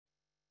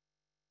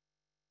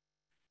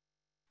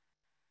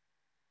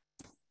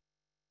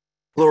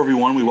Hello,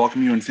 everyone. We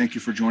welcome you and thank you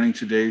for joining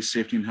today's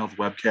Safety and Health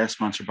webcast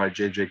sponsored by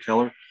J.J.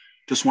 Keller.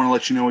 Just want to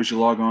let you know as you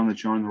log on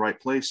that you're in the right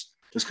place.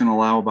 Just going to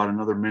allow about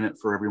another minute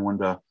for everyone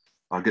to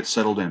get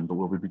settled in, but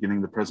we'll be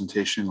beginning the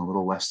presentation in a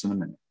little less than a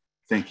minute.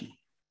 Thank you.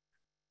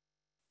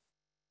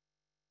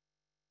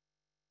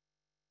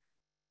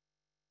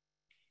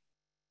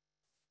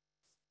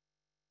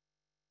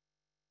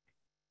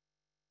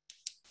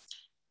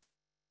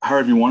 Hi,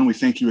 everyone. We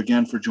thank you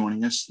again for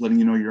joining us, letting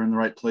you know you're in the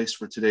right place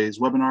for today's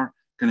webinar.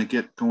 Going to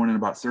get going in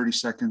about 30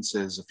 seconds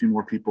as a few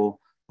more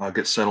people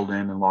get settled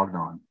in and logged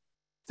on.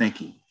 Thank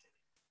you.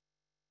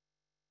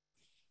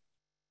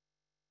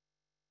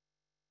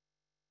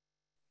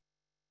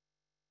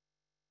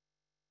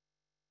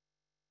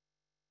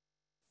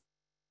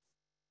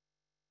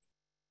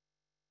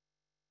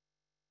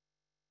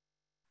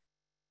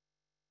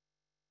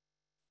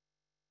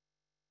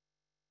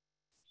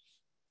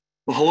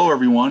 Well, hello,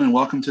 everyone, and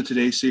welcome to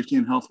today's Safety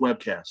and Health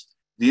webcast,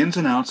 the ins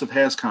and outs of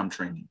HazCom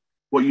training,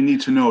 what you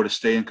need to know to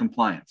stay in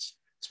compliance,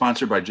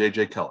 sponsored by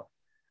J.J. Keller.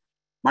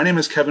 My name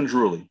is Kevin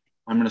Drewley.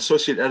 I'm an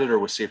associate editor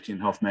with Safety and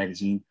Health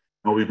magazine,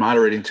 and will be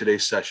moderating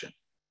today's session.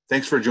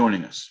 Thanks for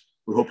joining us.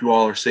 We hope you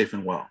all are safe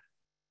and well.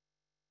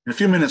 In a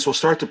few minutes, we'll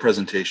start the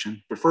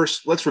presentation, but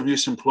first, let's review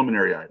some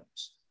preliminary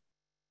items.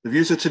 The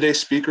views of today's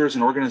speakers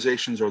and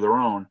organizations are their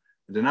own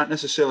and do not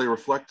necessarily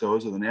reflect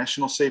those of the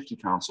National Safety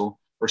Council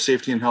or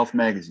Safety and Health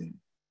magazine.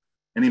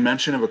 Any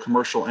mention of a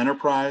commercial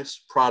enterprise,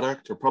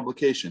 product, or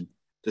publication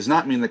does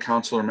not mean the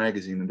council or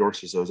magazine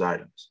endorses those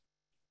items.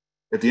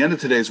 At the end of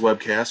today's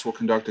webcast, we'll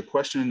conduct a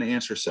question and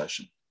answer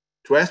session.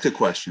 To ask a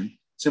question,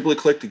 simply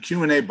click the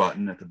Q&A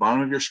button at the bottom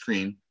of your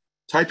screen,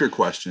 type your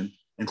question,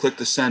 and click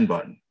the send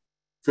button.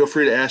 Feel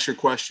free to ask your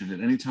question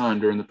at any time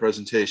during the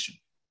presentation.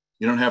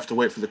 You don't have to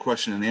wait for the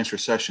question and answer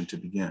session to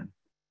begin.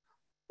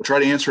 We'll try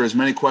to answer as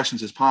many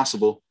questions as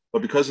possible,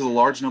 but because of the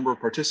large number of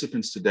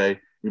participants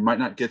today, we might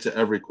not get to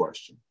every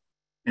question.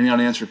 Any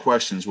unanswered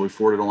questions will be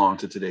forwarded along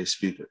to today's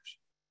speakers.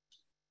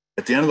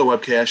 At the end of the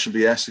webcast, you'll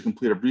be asked to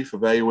complete a brief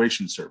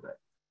evaluation survey.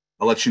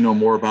 I'll let you know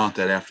more about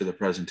that after the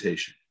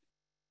presentation.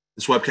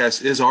 This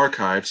webcast is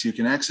archived, so you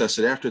can access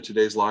it after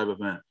today's live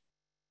event.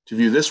 To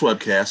view this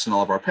webcast and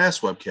all of our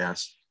past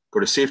webcasts,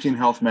 go to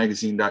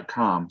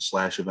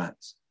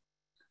safetyandhealthmagazine.com/events.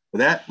 With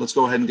that, let's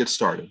go ahead and get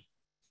started.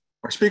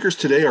 Our speakers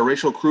today are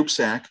Rachel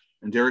Krupsack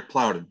and Derek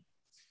Plowden.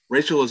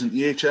 Rachel is an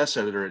EHS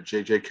editor at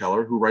J.J.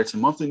 Keller who writes a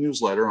monthly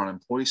newsletter on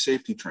employee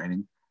safety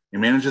training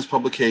and manages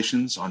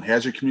publications on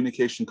hazard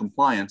communication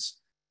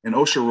compliance and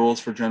OSHA rules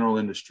for general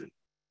industry.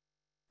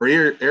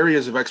 Her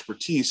areas of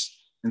expertise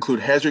include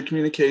hazard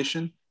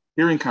communication,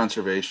 hearing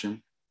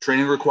conservation,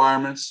 training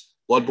requirements,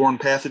 bloodborne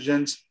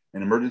pathogens,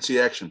 and emergency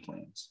action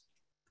plans.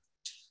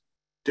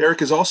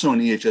 Derek is also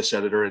an EHS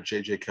editor at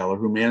J.J. Keller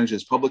who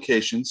manages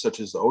publications such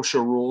as the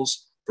OSHA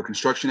rules for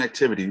construction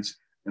activities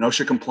and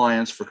OSHA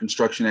compliance for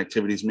construction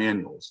activities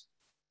manuals.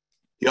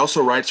 He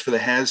also writes for the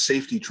Haz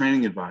Safety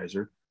Training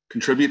Advisor,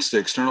 contributes to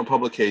external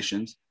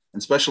publications,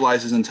 and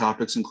specializes in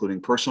topics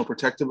including personal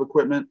protective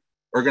equipment,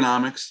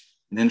 ergonomics,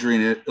 and injury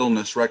and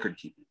illness record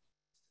keeping.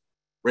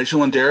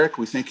 Rachel and Derek,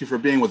 we thank you for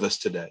being with us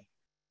today.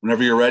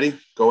 Whenever you're ready,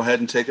 go ahead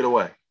and take it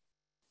away.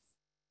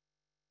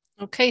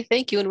 Okay,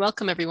 thank you and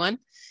welcome everyone.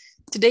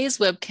 Today's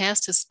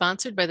webcast is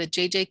sponsored by the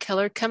J.J.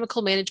 Keller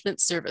Chemical Management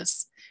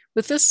Service.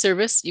 With this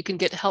service, you can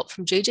get help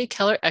from J.J.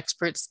 Keller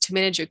experts to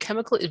manage your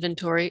chemical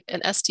inventory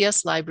and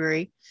SDS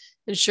library,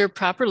 ensure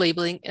proper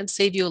labeling and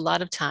save you a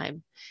lot of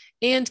time,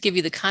 and give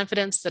you the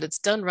confidence that it's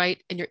done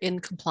right and you're in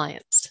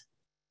compliance.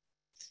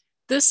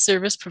 This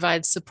service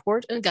provides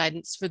support and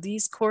guidance for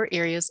these core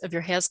areas of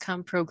your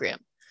HazCom program.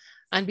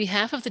 On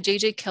behalf of the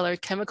J.J. Keller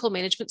Chemical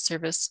Management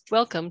Service,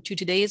 welcome to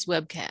today's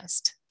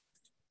webcast.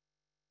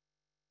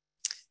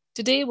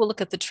 Today, we'll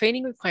look at the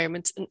training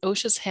requirements in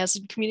OSHA's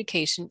Hazard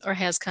Communication or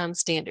HazCom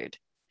standard.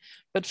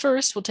 But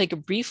first, we'll take a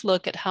brief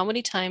look at how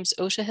many times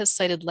OSHA has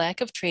cited lack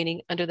of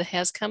training under the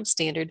HazCom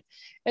standard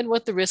and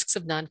what the risks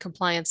of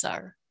non-compliance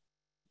are.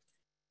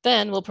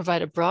 Then we'll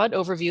provide a broad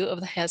overview of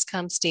the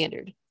HazCom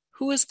standard,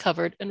 who is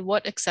covered and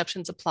what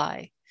exceptions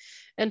apply.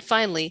 And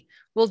finally,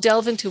 we'll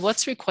delve into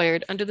what's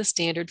required under the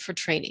standard for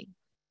training.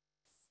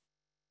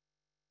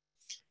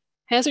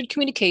 Hazard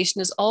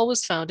communication is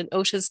always found in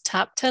OSHA's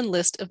top 10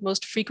 list of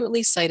most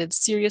frequently cited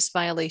serious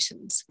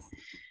violations.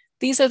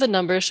 These are the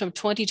numbers from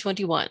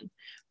 2021,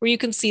 where you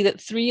can see that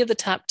 3 of the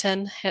top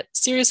 10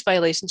 serious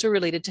violations were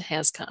related to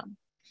HazCom.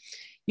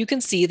 You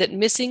can see that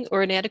missing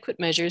or inadequate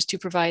measures to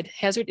provide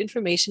hazard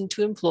information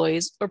to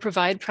employees or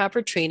provide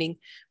proper training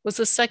was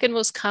the second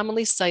most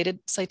commonly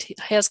cited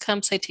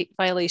HazCom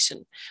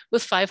violation,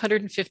 with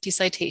 550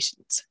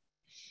 citations.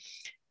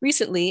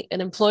 Recently,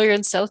 an employer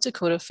in South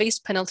Dakota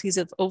faced penalties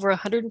of over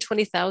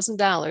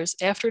 $120,000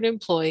 after an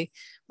employee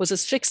was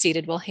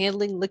asphyxiated while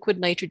handling liquid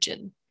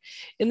nitrogen.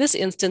 In this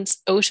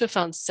instance, OSHA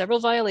found several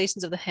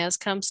violations of the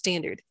HazCom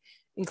standard,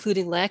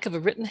 including lack of a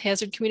written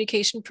hazard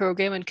communication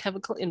program and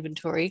chemical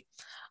inventory,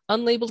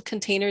 unlabeled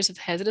containers of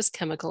hazardous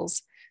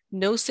chemicals,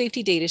 no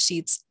safety data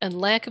sheets,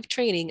 and lack of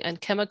training on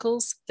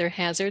chemicals, their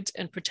hazards,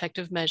 and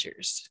protective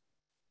measures.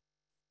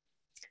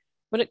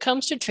 When it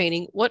comes to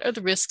training, what are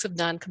the risks of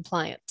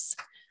non-compliance?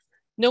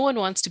 No one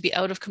wants to be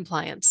out of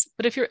compliance,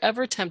 but if you're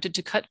ever tempted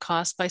to cut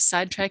costs by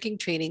sidetracking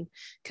training,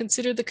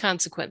 consider the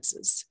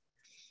consequences.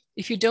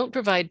 If you don't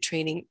provide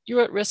training,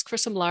 you're at risk for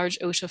some large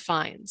OSHA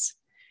fines.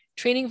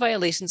 Training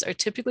violations are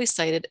typically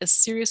cited as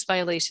serious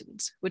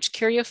violations, which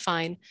carry a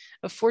fine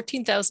of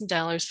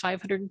 $14,000,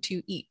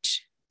 502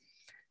 each.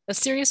 A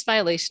serious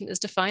violation is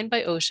defined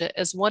by OSHA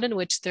as one in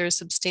which there is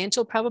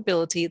substantial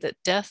probability that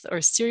death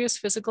or serious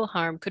physical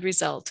harm could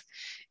result,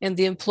 and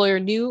the employer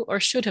knew or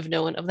should have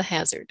known of the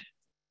hazard.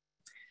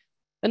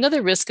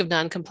 Another risk of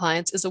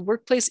noncompliance is a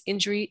workplace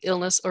injury,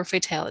 illness, or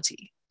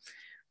fatality.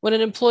 When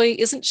an employee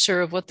isn't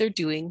sure of what they're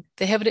doing,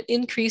 they have an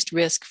increased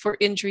risk for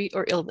injury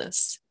or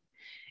illness.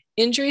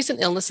 Injuries and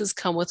illnesses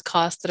come with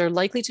costs that are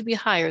likely to be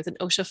higher than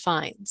OSHA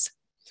fines.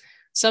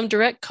 Some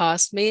direct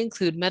costs may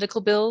include medical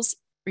bills,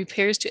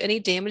 repairs to any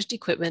damaged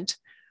equipment,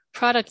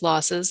 product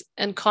losses,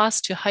 and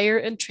costs to hire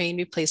and train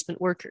replacement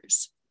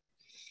workers.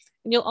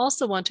 And you'll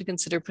also want to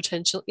consider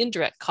potential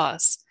indirect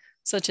costs,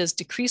 such as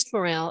decreased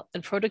morale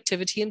and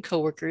productivity in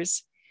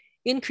coworkers,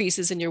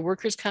 increases in your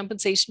workers'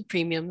 compensation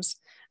premiums,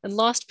 and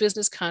lost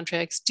business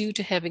contracts due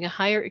to having a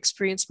higher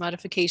experience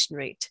modification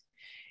rate.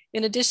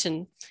 In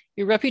addition,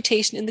 your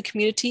reputation in the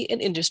community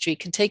and industry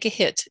can take a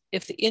hit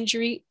if the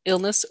injury,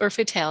 illness, or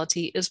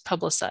fatality is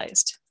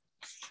publicized.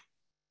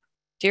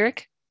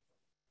 Derek?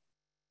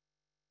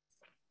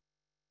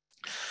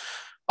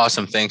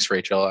 Awesome. Thanks,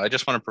 Rachel. I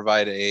just want to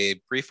provide a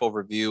brief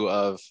overview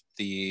of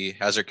the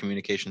hazard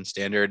communication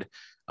standard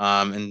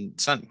and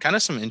some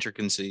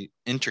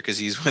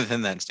intricacies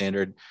within that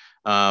standard.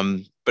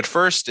 But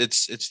first,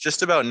 it's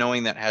just about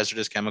knowing that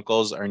hazardous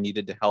chemicals are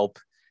needed to help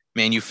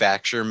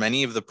manufacture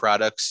many of the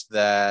products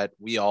that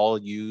we all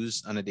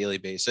use on a daily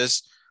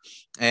basis.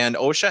 And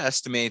OSHA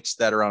estimates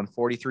that around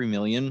 43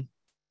 million,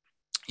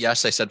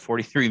 yes, I said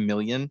 43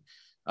 million,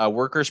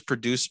 workers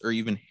produce or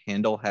even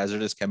handle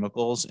hazardous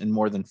chemicals in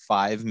more than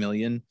 5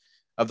 million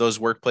of those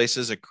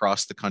workplaces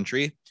across the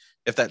country.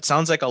 If that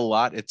sounds like a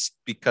lot, it's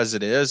because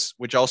it is,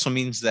 which also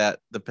means that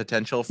the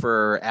potential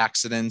for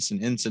accidents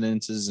and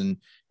incidences and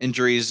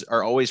injuries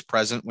are always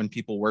present when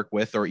people work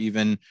with or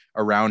even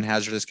around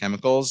hazardous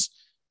chemicals.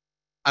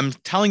 I'm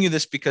telling you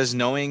this because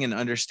knowing and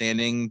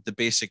understanding the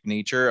basic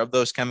nature of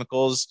those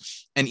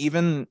chemicals and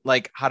even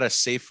like how to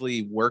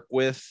safely work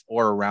with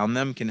or around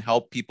them can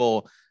help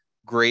people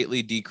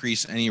greatly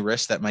decrease any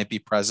risk that might be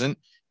present.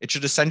 It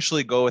should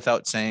essentially go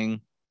without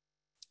saying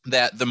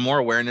that the more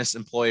awareness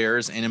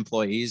employers and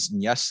employees,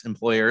 and yes,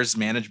 employers,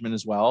 management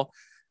as well,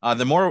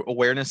 the more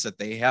awareness that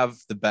they have,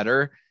 the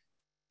better.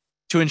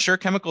 To ensure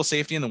chemical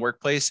safety in the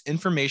workplace,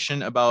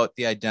 information about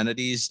the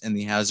identities and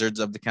the hazards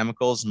of the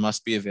chemicals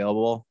must be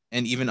available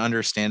and even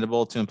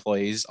understandable to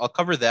employees. I'll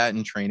cover that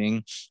in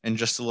training in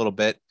just a little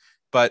bit,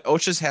 but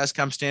OSHA's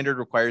HAZCOM standard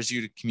requires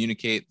you to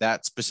communicate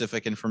that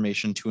specific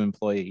information to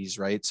employees,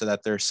 right? So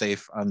that they're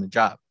safe on the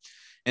job.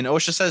 And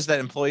OSHA says that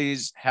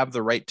employees have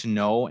the right to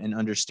know and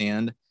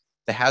understand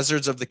the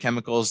hazards of the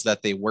chemicals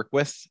that they work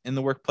with in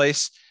the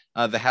workplace,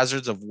 the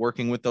hazards of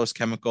working with those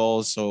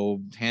chemicals,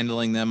 so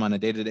handling them on a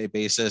day-to-day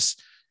basis.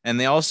 And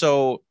they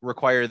also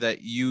require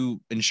that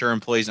you ensure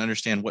employees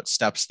understand what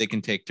steps they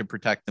can take to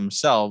protect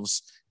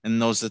themselves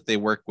and those that they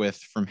work with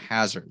from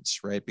hazards,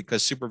 right?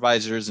 Because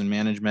supervisors and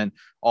management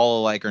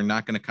all alike are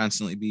not going to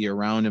constantly be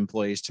around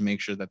employees to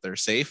make sure that they're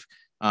safe.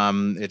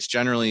 It's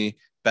generally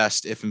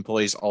best if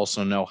employees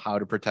also know how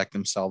to protect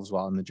themselves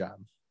while in the job.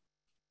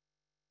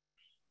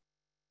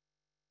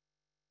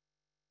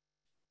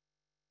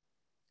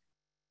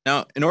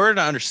 Now, in order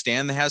to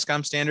understand the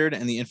HAZCOM standard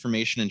and the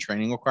information and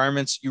training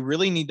requirements, you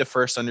really need to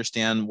first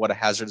understand what a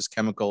hazardous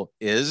chemical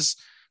is.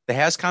 The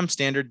HAZCOM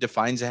standard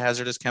defines a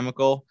hazardous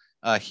chemical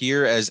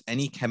here as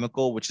any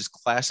chemical which is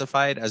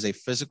classified as a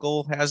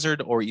physical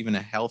hazard or even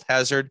a health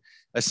hazard,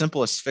 a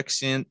simple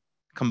asphyxiant,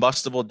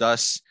 combustible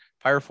dust,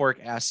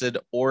 pyrophoric acid,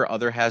 or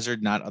other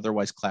hazard not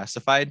otherwise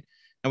classified.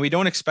 And we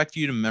don't expect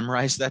you to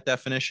memorize that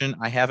definition.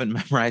 I haven't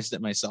memorized it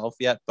myself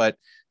yet, but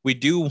we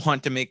do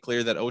want to make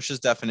clear that OSHA's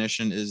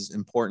definition is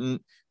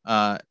important.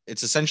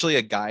 It's essentially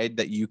a guide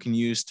that you can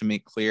use to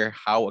make clear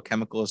how a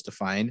chemical is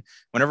defined.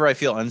 Whenever I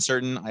feel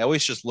uncertain, I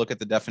always just look at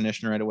the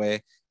definition right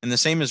away. And the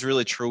same is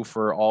really true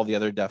for all the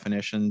other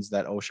definitions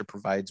that OSHA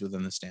provides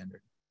within the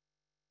standard.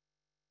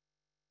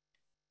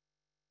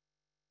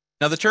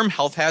 Now, the term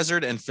health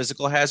hazard and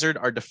physical hazard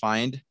are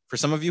defined. For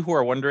some of you who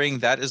are wondering,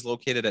 that is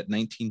located at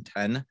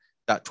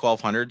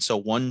 1910.1200, so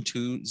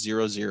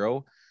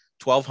 1200,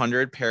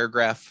 1200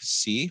 paragraph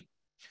C.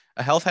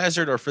 A health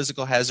hazard or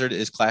physical hazard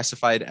is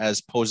classified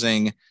as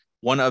posing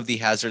one of the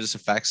hazardous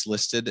effects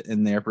listed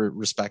in their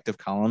respective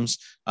columns,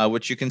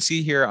 which you can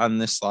see here on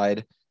this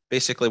slide.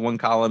 Basically, one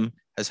column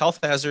has health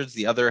hazards,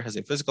 the other has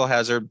a physical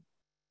hazard.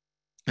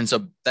 And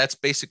so that's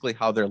basically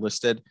how they're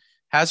listed.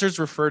 Hazards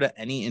refer to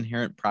any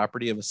inherent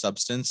property of a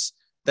substance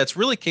that's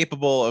really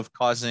capable of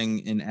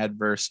causing an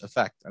adverse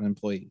effect on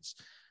employees.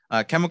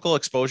 Chemical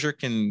exposure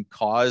can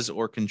cause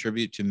or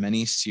contribute to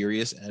many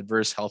serious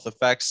adverse health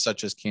effects,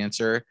 such as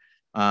cancer,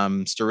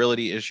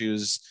 sterility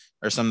issues,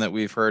 are some that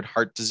we've heard: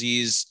 heart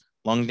disease,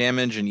 lung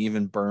damage, and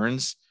even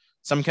burns.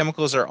 Some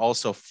chemicals are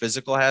also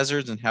physical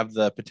hazards and have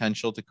the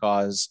potential to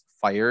cause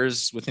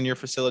fires within your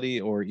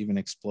facility or even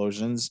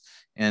explosions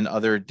and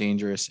other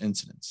dangerous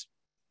incidents.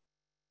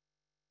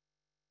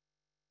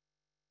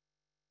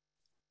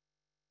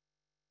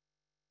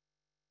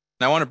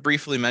 And I want to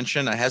briefly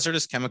mention a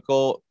hazardous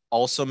chemical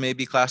also may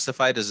be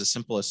classified as a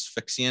simple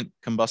asphyxiant,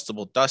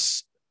 combustible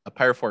dust, a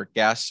pyrophoric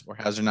gas, or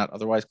hazard not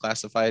otherwise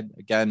classified.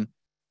 Again,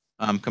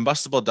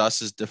 combustible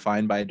dust is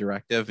defined by a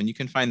directive, and you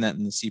can find that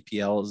in the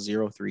CPL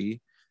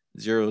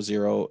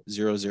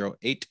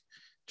 0300008.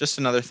 Just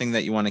another thing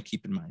that you want to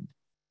keep in mind.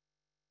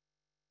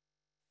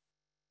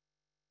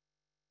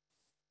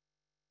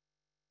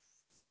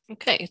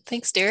 Okay,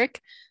 thanks,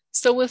 Derek.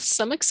 So with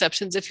some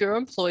exceptions, if your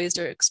employees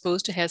are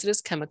exposed to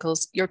hazardous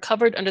chemicals, you're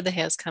covered under the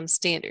HAZCOM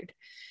standard.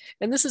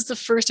 And this is the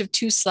first of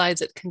 2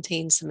 slides that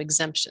contain some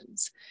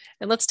exemptions.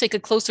 And let's take a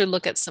closer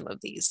look at some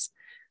of these.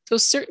 So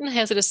certain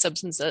hazardous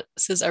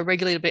substances are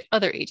regulated by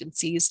other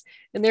agencies,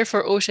 and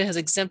therefore OSHA has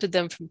exempted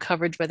them from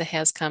coverage by the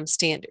HAZCOM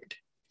standard.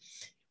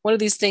 One of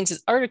these things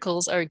is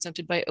articles are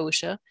exempted by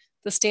OSHA.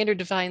 The standard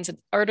defines an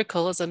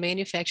article as a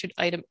manufactured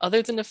item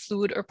other than a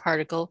fluid or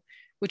particle,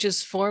 which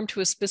is formed to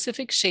a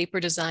specific shape or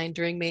design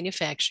during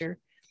manufacture,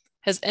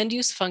 has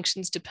end-use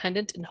functions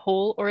dependent in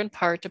whole or in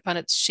part upon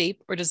its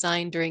shape or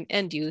design during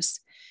end use,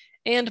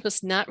 and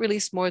must not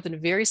release more than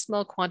very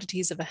small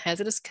quantities of a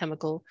hazardous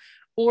chemical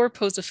or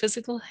pose a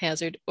physical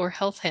hazard or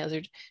health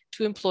hazard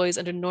to employees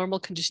under normal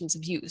conditions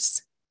of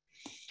use.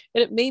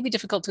 And it may be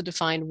difficult to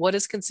define what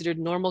is considered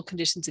normal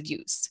conditions of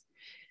use.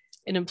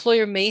 An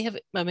employer may have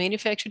a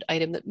manufactured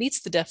item that meets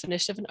the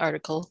definition of an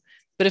article,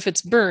 but if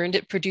it's burned,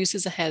 it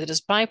produces a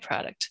hazardous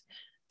byproduct.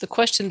 The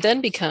question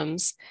then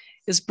becomes,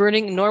 is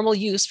burning normal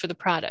use for the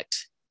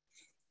product?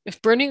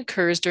 If burning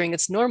occurs during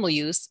its normal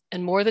use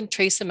and more than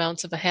trace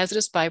amounts of a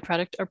hazardous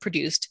byproduct are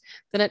produced,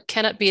 then it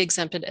cannot be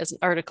exempted as an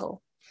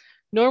article.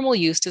 Normal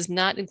use does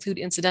not include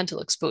incidental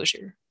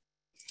exposure.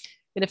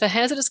 And if a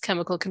hazardous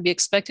chemical can be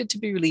expected to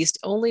be released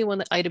only when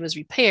the item is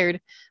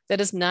repaired,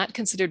 that is not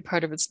considered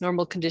part of its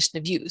normal condition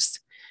of use.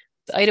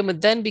 The item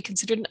would then be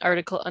considered an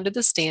article under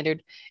the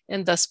standard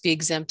and thus be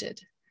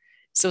exempted.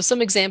 So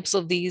some examples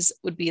of these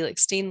would be like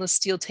stainless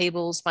steel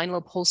tables, vinyl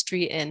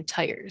upholstery, and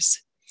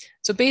tires.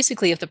 So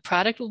basically, if the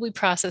product will be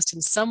processed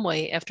in some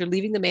way after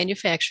leaving the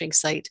manufacturing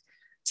site,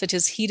 such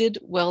as heated,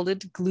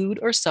 welded, glued,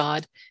 or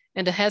sawed,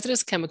 and a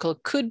hazardous chemical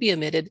could be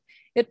emitted,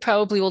 it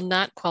probably will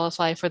not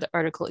qualify for the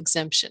article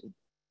exemption.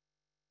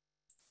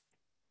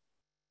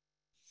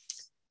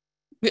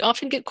 We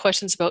often get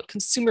questions about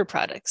consumer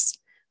products.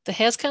 The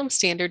HAZCOM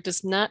standard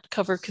does not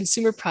cover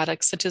consumer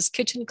products such as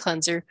kitchen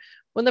cleanser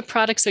when the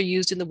products are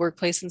used in the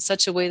workplace in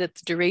such a way that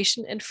the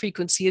duration and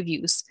frequency of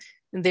use,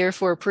 and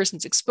therefore a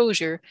person's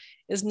exposure,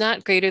 is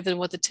not greater than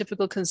what the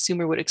typical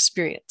consumer would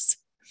experience.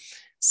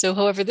 So,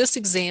 however, this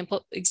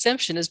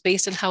exemption is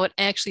based on how it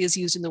actually is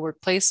used in the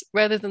workplace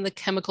rather than the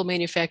chemical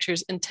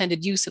manufacturer's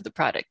intended use of the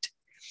product.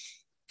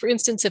 For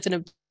instance, if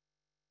a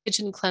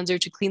kitchen cleanser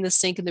to clean the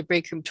sink in the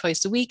break room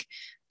twice a week,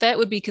 that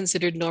would be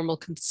considered normal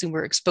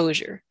consumer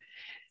exposure.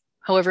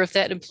 However, if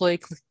that employee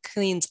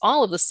cleans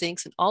all of the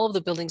sinks in all of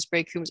the building's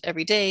break rooms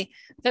every day,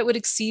 that would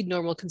exceed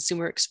normal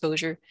consumer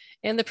exposure,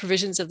 and the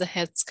provisions of the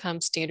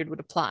HAZCOM standard would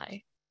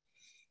apply.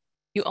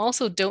 You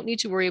also don't need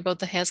to worry about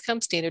the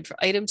HAZCOM standard for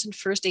items in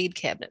first aid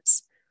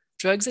cabinets.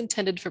 Drugs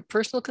intended for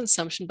personal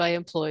consumption by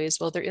employees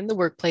while they're in the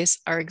workplace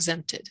are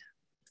exempted.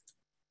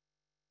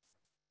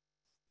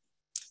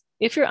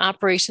 If your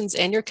operations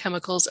and your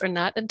chemicals are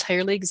not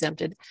entirely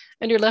exempted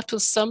and you're left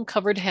with some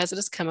covered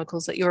hazardous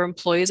chemicals that your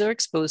employees are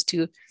exposed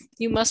to,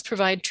 you must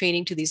provide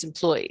training to these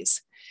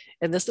employees.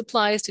 And this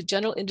applies to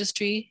general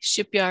industry,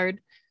 shipyard,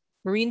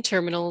 marine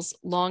terminals,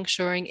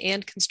 longshoring,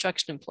 and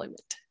construction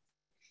employment.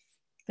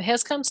 The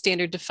HAZCOM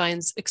standard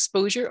defines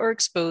exposure or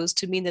exposed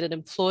to mean that an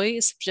employee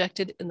is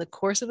subjected in the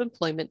course of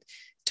employment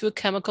to a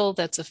chemical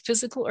that's a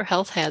physical or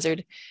health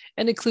hazard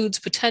and includes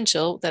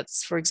potential,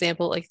 that's, for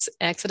example, like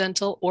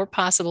accidental or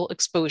possible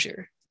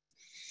exposure.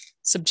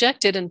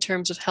 Subjected in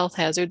terms of health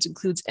hazards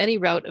includes any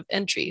route of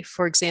entry,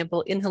 for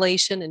example,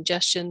 inhalation,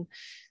 ingestion,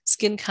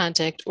 skin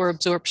contact, or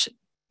absorption.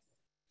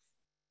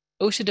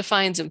 OSHA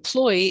defines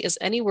employee as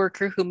any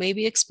worker who may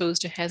be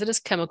exposed to hazardous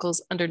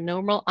chemicals under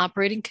normal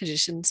operating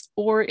conditions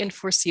or in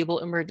foreseeable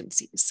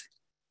emergencies.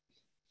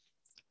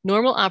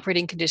 Normal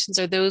operating conditions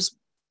are those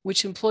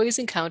which employees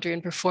encounter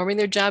in performing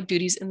their job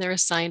duties in their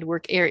assigned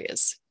work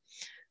areas.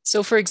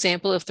 So for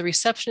example, if the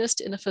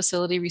receptionist in a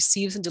facility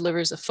receives and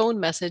delivers a phone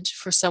message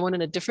for someone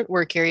in a different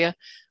work area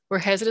where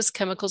hazardous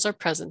chemicals are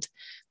present,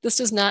 this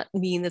does not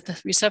mean that the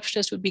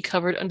receptionist would be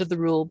covered under the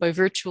rule by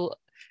virtue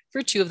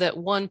of that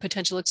one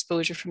potential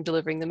exposure from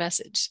delivering the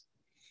message.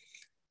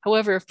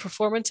 However, if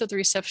performance of the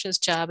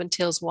receptionist's job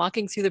entails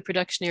walking through the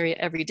production area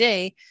every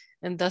day,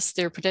 and thus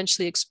they're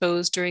potentially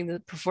exposed during the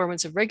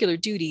performance of regular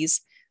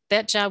duties,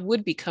 that job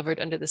would be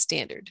covered under the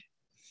standard.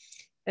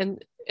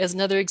 And as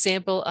another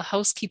example, a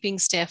housekeeping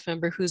staff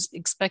member who's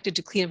expected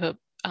to clean up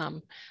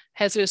a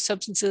hazardous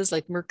substances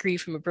like mercury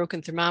from a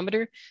broken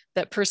thermometer,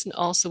 that person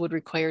also would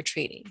require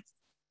training.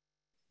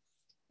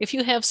 If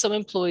you have some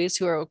employees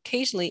who are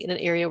occasionally in an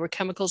area where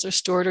chemicals are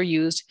stored or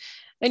used,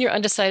 and you're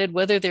undecided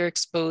whether they're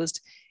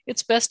exposed,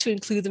 it's best to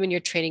include them in your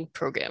training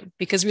program,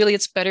 because really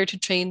it's better to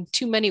train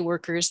too many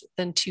workers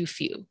than too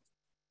few.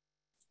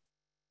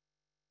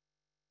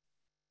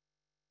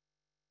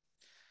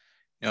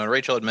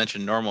 Rachel had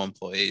mentioned normal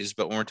employees,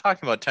 but when we're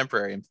talking about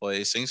temporary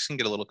employees, things can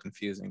get a little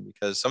confusing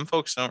because some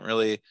folks don't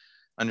really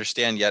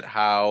understand yet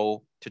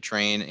how to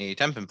train a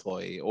temp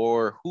employee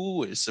or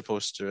who is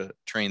supposed to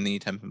train the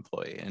temp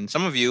employee. And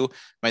some of you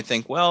might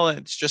think, well,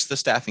 it's just the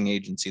staffing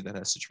agency that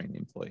has to train the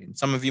employee. And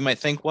some of you might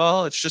think,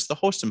 well, it's just the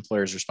host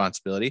employer's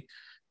responsibility,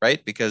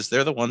 right? Because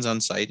they're the ones on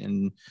site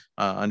and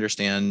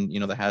understand,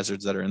 the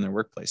hazards that are in their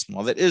workplace. And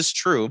while that is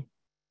true,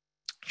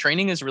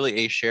 training is really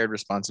a shared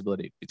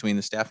responsibility between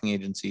the staffing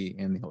agency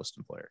and the host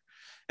employer.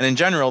 And in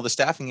general, the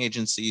staffing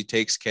agency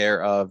takes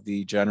care of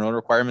the general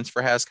requirements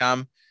for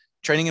HazCom,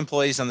 training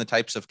employees on the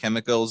types of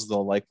chemicals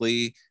they'll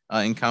likely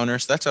encounter.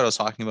 So that's what I was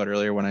talking about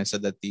earlier when I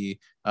said that the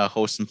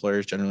host employer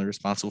is generally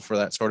responsible for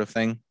that sort of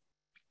thing.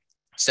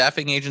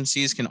 Staffing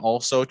agencies can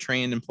also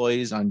train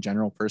employees on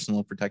general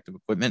personal protective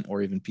equipment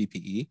or even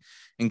PPE,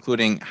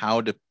 including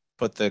how to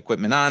put the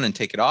equipment on and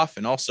take it off,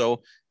 and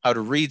also how to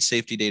read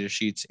safety data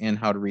sheets and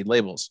how to read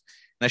labels.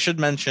 And I should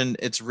mention,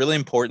 it's really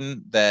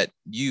important that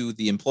you,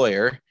 the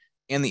employer,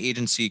 and the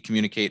agency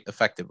communicate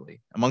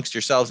effectively amongst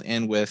yourselves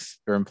and with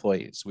your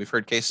employees. We've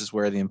heard cases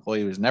where the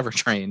employee was never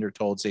trained or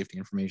told safety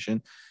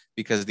information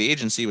because the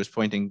agency was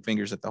pointing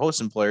fingers at the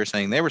host employer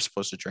saying they were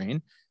supposed to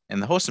train,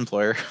 and the host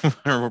employer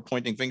were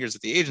pointing fingers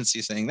at the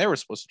agency saying they were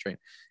supposed to train.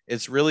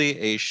 It's really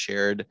a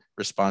shared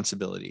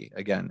responsibility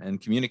again,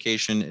 and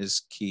communication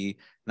is key,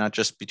 not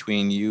just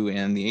between you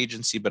and the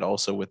agency, but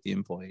also with the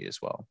employee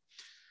as well.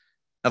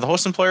 Now, the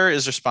host employer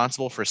is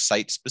responsible for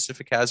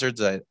site-specific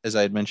hazards, as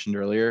I had mentioned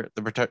earlier,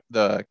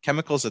 the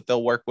chemicals that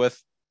they'll work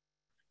with,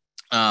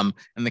 and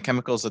the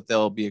chemicals that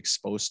they'll be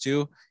exposed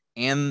to,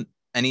 and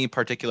any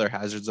particular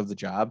hazards of the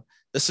job.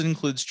 This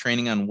includes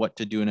training on what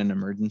to do in an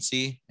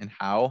emergency and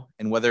how,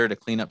 and whether to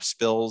clean up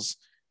spills,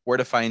 where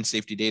to find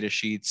safety data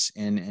sheets,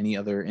 and any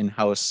other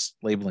in-house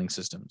labeling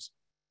systems.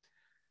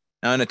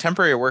 Now, in a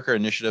temporary worker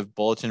initiative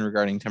bulletin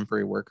regarding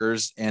temporary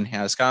workers and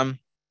HazCom,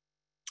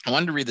 I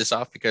wanted to read this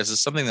off because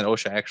it's something that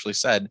OSHA actually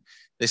said.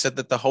 They said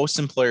that the host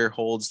employer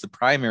holds the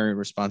primary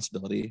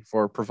responsibility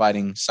for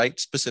providing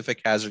site-specific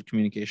hazard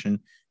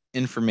communication,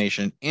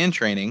 information, and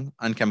training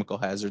on chemical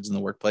hazards in the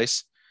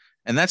workplace.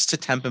 And that's to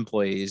temp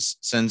employees,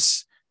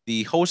 since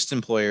the host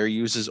employer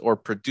uses or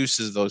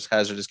produces those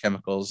hazardous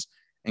chemicals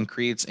and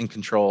creates and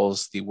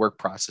controls the work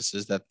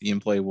processes that the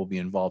employee will be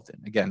involved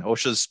in. Again,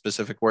 OSHA's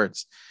specific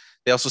words.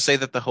 They also say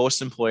that the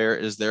host employer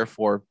is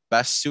therefore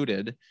best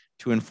suited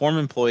to inform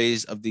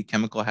employees of the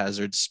chemical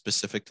hazards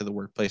specific to the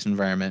workplace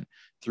environment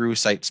through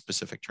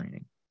site-specific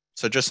training.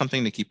 So just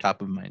something to keep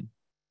top of mind.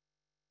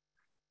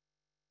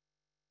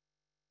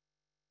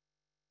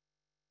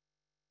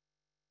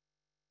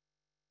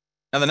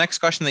 Now, the next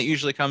question that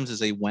usually comes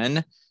is a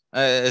when.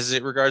 As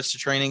it regards to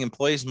training,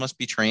 employees must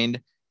be trained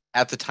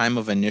at the time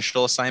of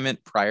initial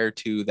assignment prior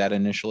to that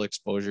initial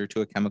exposure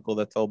to a chemical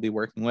that they'll be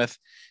working with.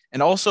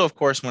 And also, of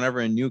course, whenever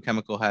a new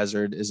chemical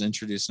hazard is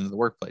introduced into the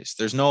workplace.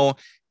 There's no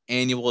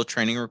annual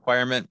training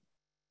requirement.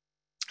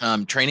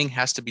 Training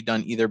has to be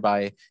done either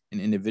by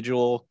an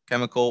individual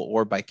chemical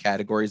or by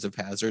categories of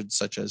hazards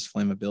such as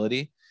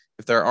flammability.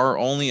 If there are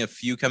only a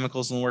few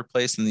chemicals in the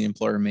workplace, then the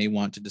employer may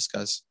want to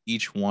discuss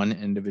each one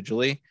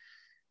individually.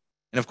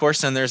 And of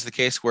course, then there's the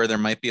case where there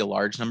might be a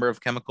large number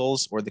of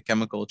chemicals or the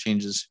chemical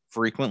changes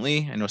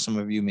frequently. I know some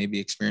of you may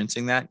be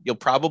experiencing that. You'll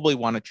probably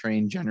want to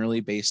train generally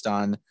based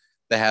on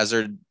the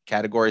hazard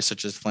categories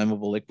such as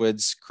flammable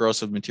liquids,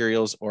 corrosive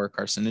materials, or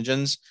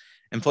carcinogens.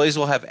 Employees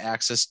will have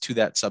access to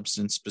that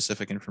substance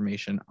specific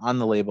information on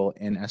the label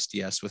and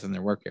SDS within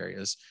their work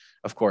areas,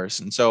 of course.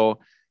 And so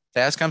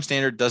the HazCom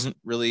standard doesn't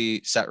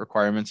really set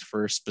requirements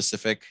for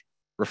specific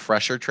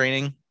refresher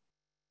training.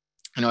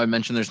 I know I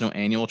mentioned there's no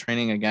annual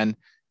training. Again,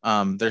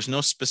 there's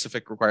no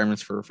specific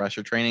requirements for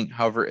refresher training.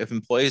 However, if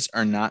employees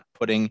are not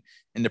putting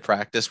into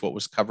practice what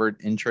was covered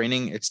in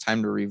training, it's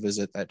time to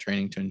revisit that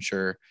training to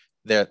ensure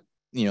that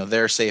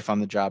they're safe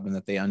on the job and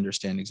that they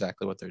understand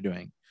exactly what they're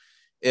doing.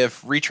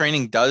 If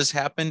retraining does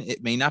happen,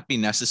 it may not be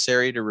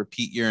necessary to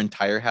repeat your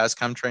entire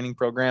HazCom training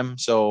program.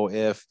 So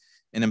if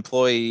an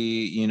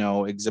employee,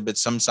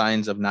 exhibits some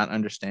signs of not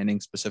understanding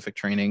specific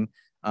training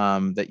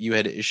that you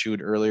had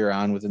issued earlier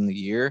on within the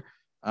year,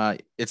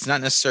 it's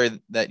not necessary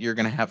that you're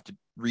going to have to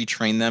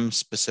retrain them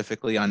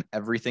specifically on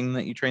everything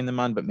that you train them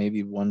on, but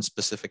maybe one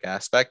specific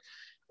aspect.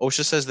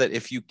 OSHA says that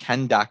if you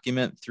can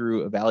document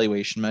through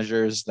evaluation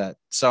measures that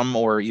some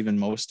or even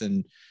most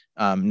in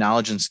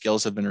knowledge and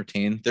skills have been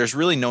retained, there's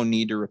really no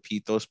need to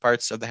repeat those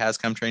parts of the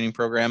HazCom training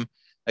program.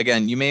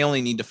 Again, you may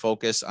only need to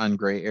focus on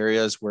gray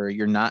areas where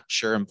you're not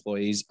sure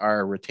employees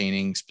are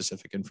retaining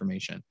specific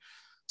information.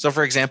 So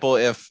for example,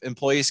 if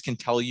employees can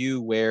tell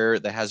you where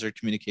the hazard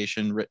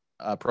communication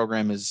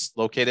program is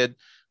located,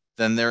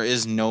 then there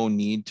is no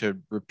need to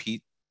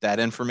repeat that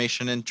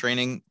information in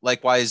training.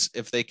 Likewise,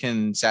 if they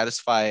can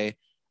satisfy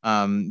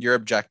your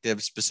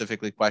objectives,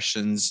 specifically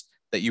questions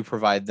that you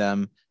provide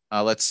them,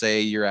 let's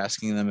say you're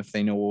asking them if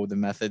they know the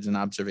methods and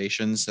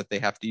observations that they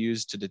have to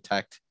use to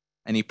detect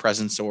any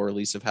presence or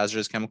release of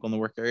hazardous chemical in the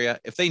work area.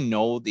 If they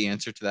know the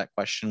answer to that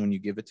question when you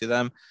give it to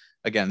them,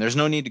 again, there's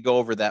no need to go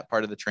over that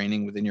part of the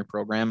training within your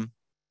program.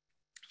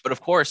 But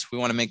of course, we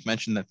want to make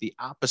mention that the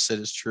opposite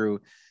is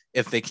true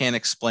if they can't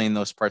explain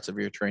those parts of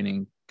your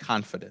training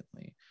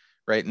confidently,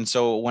 right? And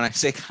so when I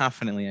say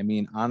confidently, I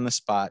mean on the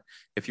spot.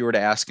 If you were to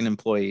ask an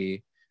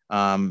employee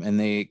and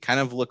they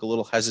kind of look a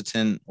little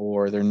hesitant,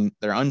 or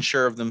they're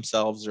unsure of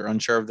themselves or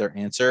unsure of their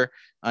answer,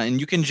 and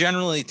you can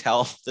generally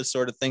tell this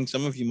sort of thing.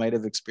 Some of you might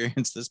have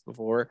experienced this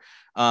before,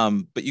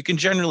 but you can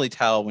generally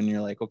tell when you're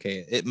like,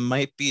 okay, it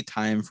might be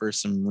time for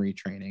some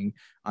retraining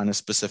on a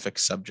specific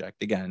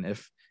subject. Again,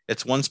 if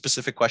it's one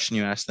specific question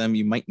you ask them,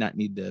 you might not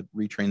need to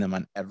retrain them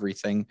on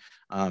everything.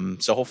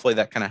 So hopefully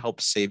that kind of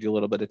helps save you a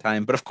little bit of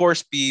time. But of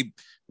course, be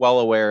well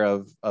aware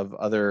of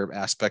other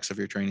aspects of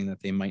your training that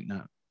they might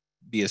not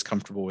be as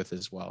comfortable with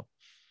as well.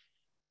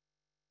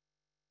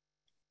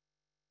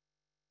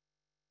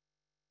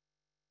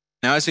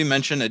 Now, as we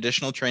mentioned,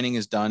 additional training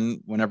is done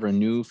whenever a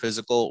new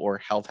physical or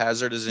health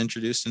hazard is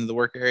introduced into the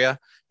work area,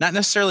 not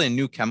necessarily a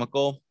new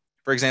chemical.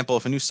 For example,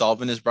 if a new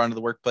solvent is brought into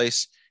the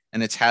workplace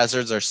and its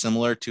hazards are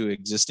similar to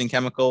existing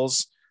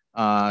chemicals,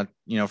 for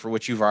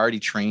which you've already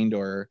trained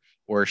or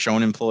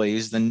shown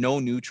employees, then no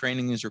new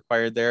training is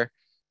required there.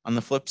 On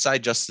the flip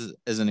side, just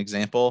as an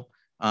example,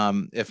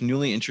 if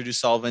newly introduced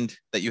solvent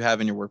that you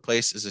have in your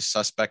workplace is a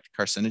suspect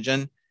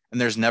carcinogen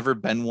and there's never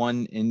been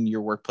one in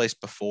your workplace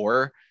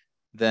before,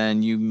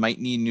 then you might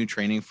need new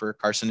training for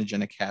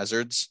carcinogenic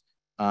hazards.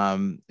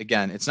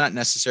 Again, it's not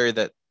necessary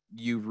that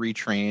you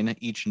retrain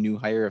each new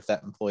hire if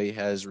that employee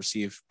has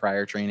received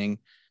prior training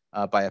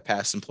by a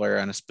past employer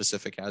on a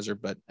specific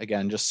hazard. But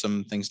again, just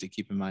some things to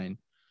keep in mind.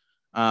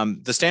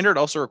 The standard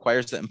also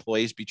requires that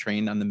employees be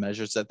trained on the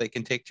measures that they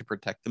can take to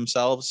protect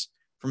themselves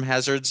from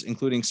hazards,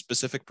 including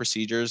specific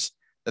procedures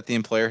that the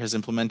employer has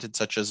implemented,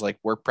 such as like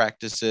work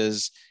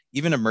practices,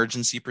 even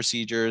emergency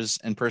procedures,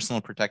 and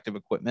personal protective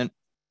equipment.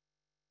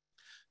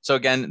 So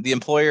again, the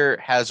employer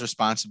has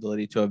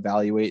responsibility to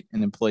evaluate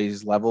an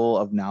employee's level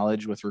of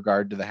knowledge with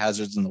regard to the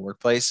hazards in the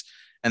workplace.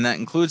 And that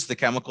includes the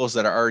chemicals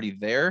that are already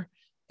there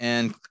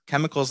and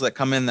chemicals that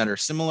come in that are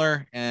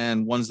similar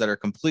and ones that are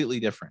completely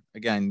different.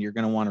 Again, you're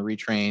going to want to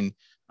retrain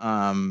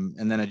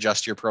and then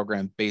adjust your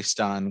program based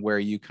on where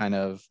you kind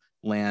of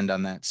land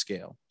on that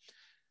scale.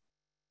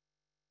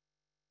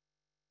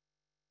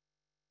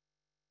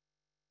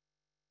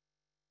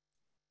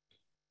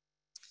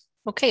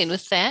 Okay, and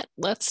with that,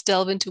 let's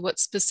delve into what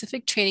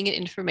specific training and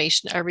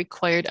information are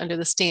required under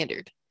the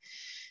standard.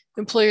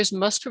 Employers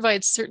must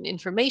provide certain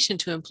information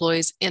to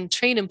employees and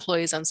train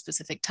employees on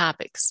specific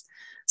topics.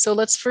 So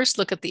let's first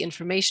look at the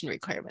information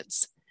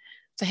requirements.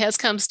 The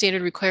HAZCOM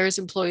standard requires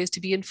employees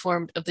to be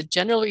informed of the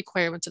general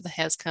requirements of the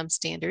HAZCOM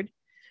standard,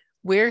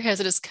 where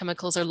hazardous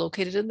chemicals are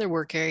located in their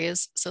work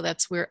areas, so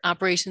that's where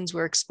operations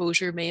where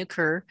exposure may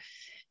occur,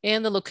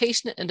 and the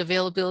location and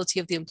availability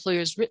of the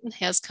employer's written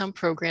HAZCOM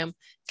program,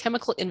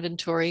 chemical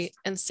inventory,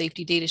 and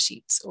safety data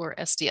sheets, or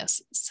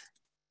SDSs.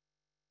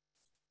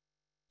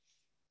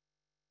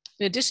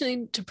 In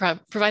addition to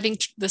providing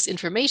this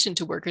information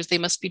to workers, they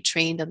must be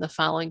trained on the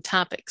following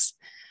topics: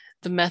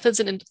 the methods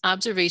and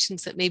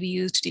observations that may be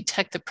used to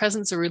detect the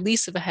presence or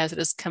release of a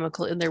hazardous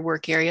chemical in their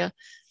work area.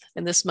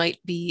 And this might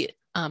be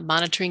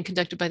monitoring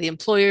conducted by the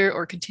employer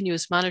or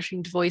continuous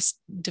monitoring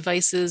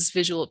devices,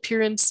 visual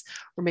appearance,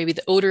 or maybe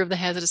the odor of the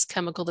hazardous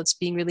chemical that's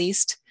being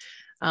released.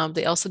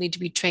 They also need to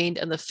be trained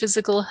on the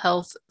physical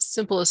health,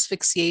 simple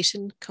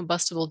asphyxiation,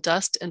 combustible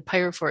dust, and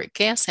pyrophoric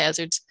gas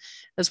hazards,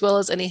 as well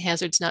as any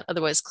hazards not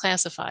otherwise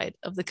classified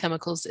of the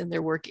chemicals in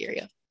their work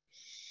area.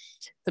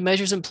 The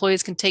measures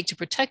employees can take to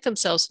protect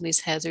themselves from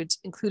these hazards,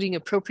 including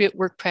appropriate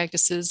work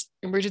practices,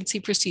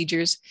 emergency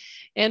procedures,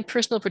 and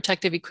personal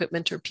protective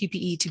equipment, or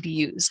PPE, to be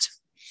used.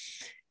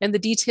 And the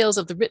details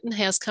of the written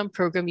HAZCOM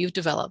program you've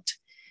developed,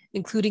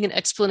 including an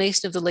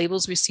explanation of the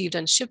labels received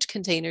on shipped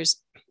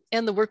containers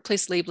and the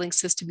workplace labeling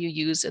system you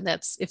use, and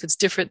that's if it's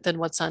different than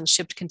what's on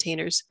shipped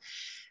containers,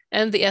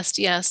 and the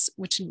SDS,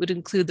 which would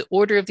include the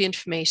order of the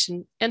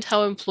information and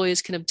how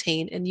employees can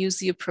obtain and use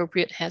the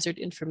appropriate hazard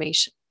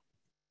information.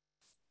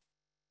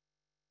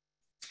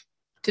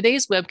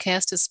 Today's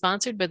webcast is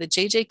sponsored by the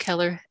J.J.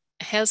 Keller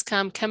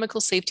HAZCOM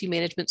Chemical Safety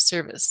Management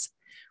Service.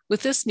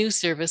 With this new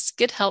service,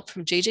 get help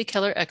from J.J.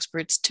 Keller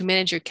experts to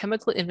manage your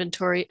chemical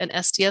inventory and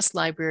SDS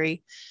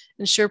library,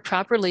 ensure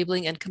proper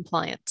labeling and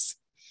compliance.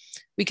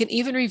 We can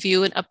even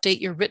review and update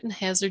your written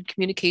hazard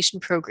communication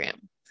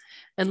program.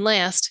 And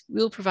last,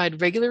 we will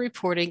provide regular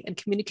reporting and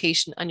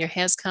communication on your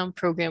HAZCOM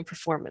program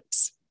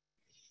performance.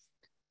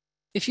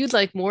 If you'd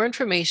like more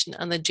information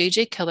on the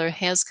J.J. Keller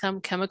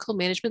HAZCOM Chemical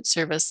Management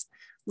Service,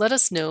 let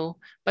us know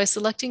by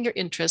selecting your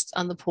interest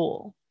on the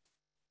poll.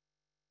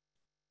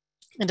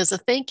 And as a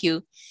thank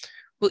you,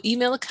 we'll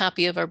email a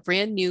copy of our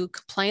brand new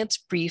compliance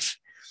brief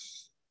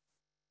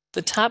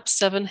the top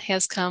 7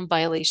 HAZCOM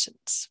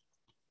violations.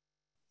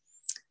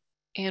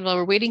 And while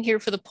we're waiting here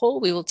for the poll,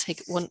 we will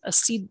take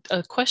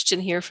a question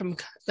here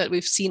that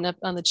we've seen up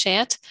on the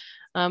chat.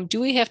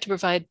 Do we have to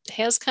provide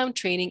HAZCOM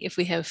training if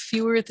we have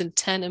fewer than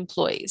 10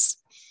 employees?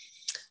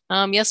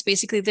 Yes,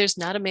 basically there's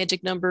not a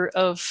magic number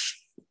of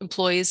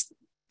employees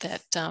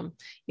that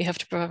you have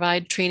to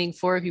provide training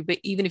for.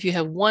 Even if you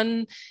have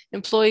one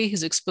employee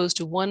who's exposed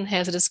to one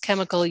hazardous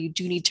chemical, you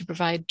do need to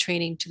provide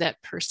training to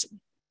that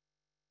person.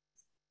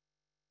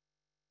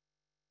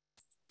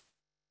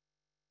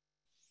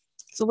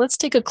 So let's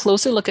take a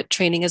closer look at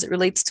training as it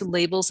relates to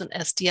labels and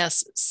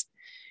SDSs.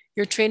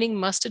 Your training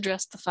must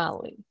address the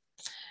following: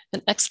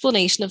 an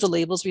explanation of the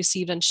labels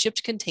received on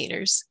shipped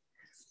containers,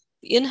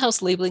 the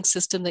in-house labeling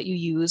system that you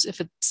use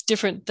if it's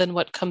different than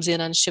what comes in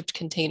on shipped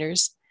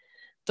containers,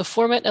 the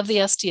format of the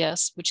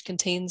SDS, which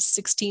contains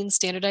 16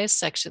 standardized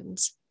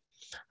sections,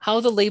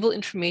 how the label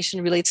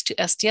information relates to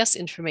SDS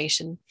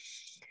information,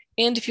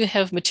 and if you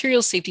have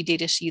material safety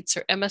data sheets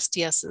or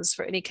MSDSs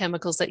for any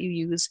chemicals that you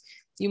use,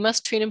 you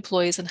must train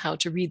employees on how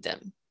to read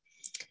them.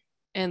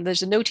 And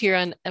there's a note here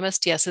on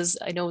MSDSs.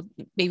 I know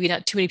maybe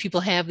not too many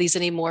people have these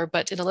anymore,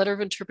 but in a letter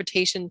of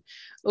interpretation,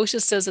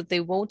 OSHA says that they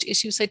won't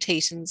issue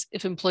citations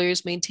if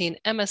employers maintain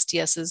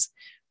MSDSs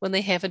when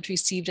they haven't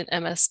received an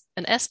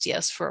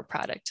SDS for a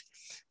product.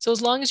 So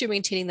as long as you're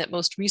maintaining that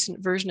most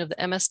recent version of the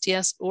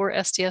MSDS or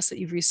SDS that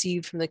you've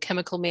received from the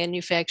chemical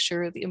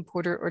manufacturer, the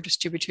importer, or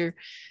distributor,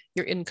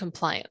 you're in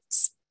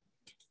compliance.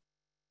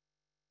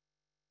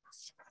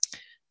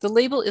 The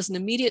label is an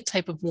immediate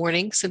type of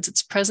warning since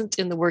it's present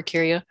in the work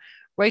area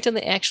right on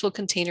the actual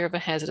container of a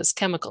hazardous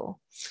chemical.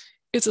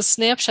 It's a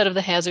snapshot of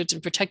the hazards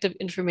and protective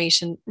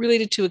information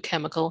related to a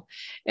chemical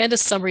and a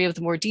summary of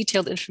the more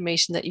detailed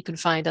information that you can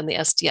find on the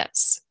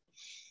SDS.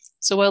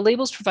 So while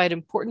labels provide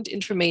important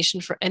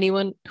information for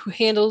anyone who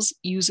handles,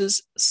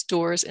 uses,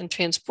 stores, and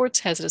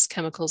transports hazardous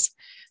chemicals,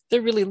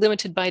 they're really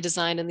limited by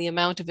design in the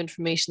amount of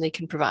information they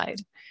can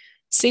provide.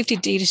 Safety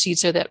data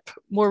sheets are that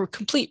more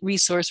complete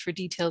resource for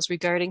details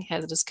regarding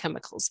hazardous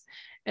chemicals,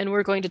 and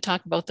we're going to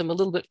talk about them a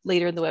little bit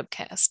later in the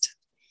webcast.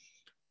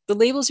 The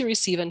labels you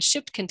receive on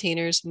shipped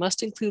containers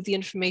must include the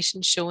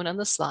information shown on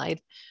the slide,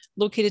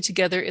 located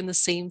together in the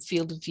same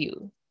field of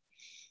view.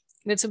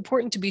 And it's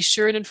important to be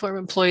sure and inform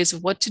employees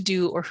of what to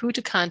do or who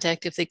to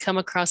contact if they come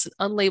across an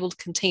unlabeled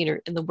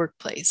container in the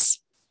workplace.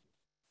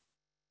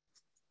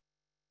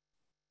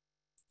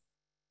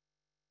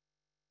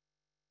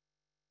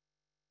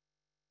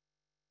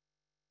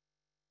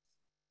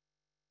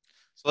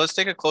 So let's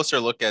take a closer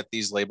look at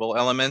these label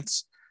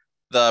elements.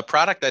 The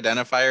product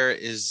identifier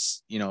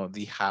is,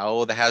 the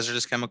how the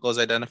hazardous chemical is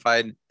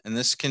identified, and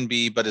this can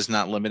be, but is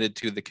not limited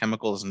to, the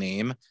chemical's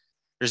name.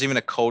 There's even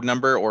a code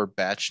number or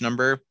batch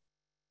number.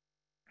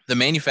 The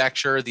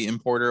manufacturer, the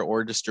importer,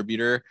 or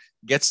distributor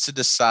gets to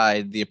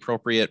decide the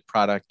appropriate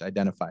product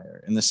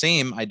identifier, and the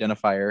same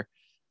identifier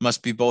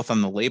must be both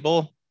on the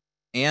label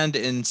and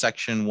in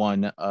section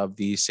 1 of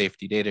the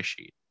safety data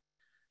sheet.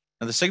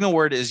 Now, the signal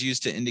word is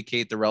used to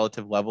indicate the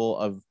relative level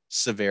of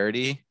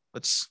severity,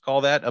 let's call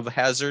that, of a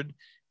hazard,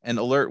 and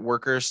alert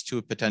workers to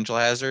a potential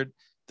hazard.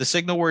 The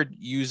signal word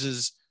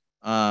uses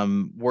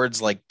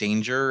words like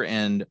danger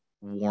and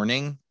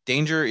warning.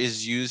 Danger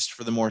is used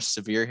for the more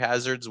severe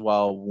hazards,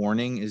 while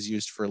warning is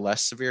used for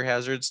less severe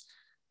hazards.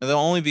 Now,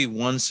 there'll only be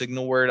one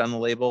signal word on the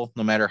label,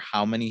 no matter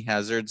how many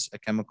hazards a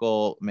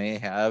chemical may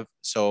have.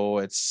 So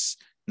it's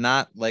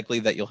not likely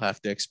that you'll have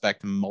to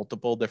expect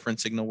multiple different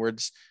signal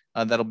words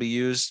that'll be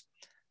used.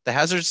 The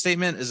hazard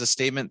statement is a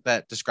statement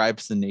that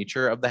describes the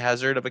nature of the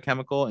hazard of a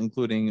chemical,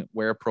 including,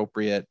 where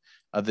appropriate,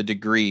 the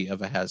degree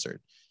of a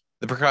hazard.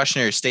 The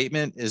precautionary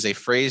statement is a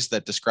phrase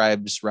that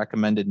describes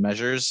recommended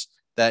measures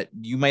that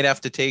you might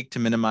have to take to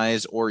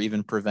minimize or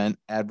even prevent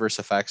adverse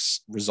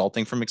effects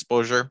resulting from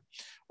exposure,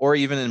 or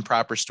even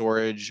improper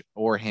storage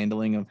or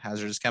handling of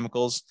hazardous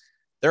chemicals.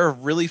 There are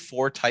really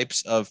 4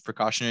 types of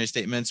precautionary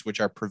statements, which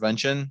are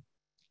prevention.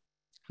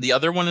 The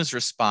other one is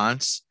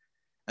response.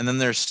 And then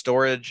there's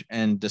storage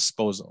and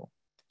disposal.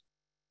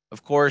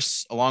 Of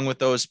course, along with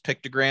those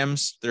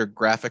pictograms, there are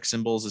graphic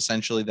symbols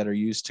essentially that are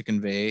used to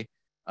convey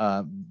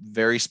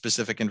very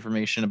specific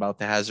information about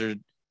the hazard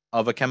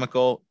of a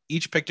chemical.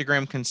 Each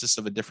pictogram consists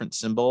of a different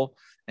symbol.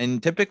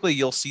 And typically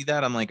you'll see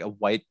that on like a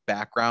white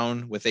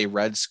background with a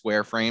red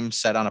square frame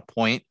set on a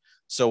point.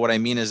 So what I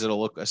mean is it'll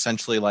look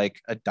essentially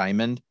like a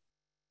diamond.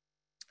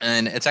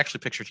 And it's actually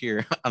pictured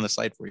here on the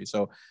slide for you.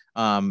 So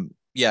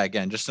yeah,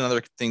 again, just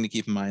another thing to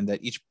keep in mind,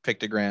 that each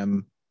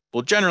pictogram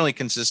will generally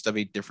consist of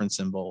a different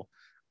symbol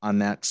on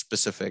that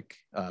specific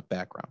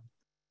background.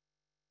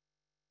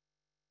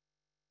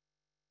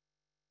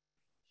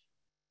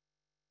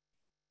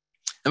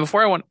 And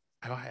before I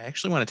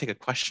actually want to take a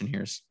question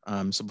here.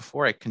 So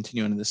before I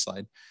continue into this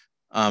slide,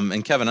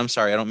 and Kevin, I'm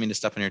sorry, I don't mean to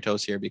step on your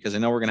toes here, because I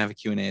know we're going to have a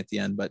Q&A at the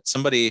end, but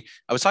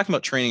I was talking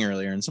about training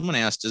earlier, and someone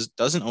asked,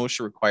 doesn't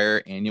OSHA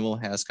require annual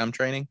HAZCOM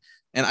training?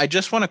 And I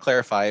just want to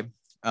clarify,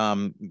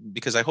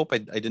 because I hope I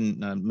didn't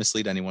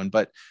mislead anyone,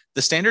 but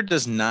the standard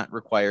does not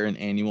require an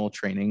annual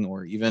training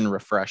or even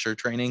refresher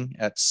training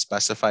at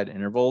specified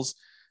intervals.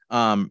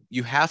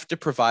 You have to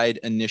provide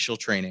initial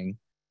training,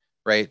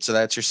 right? So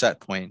that's your set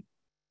point.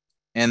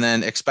 And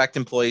then expect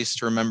employees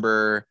to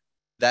remember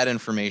that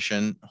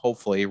information,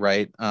 hopefully,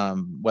 right?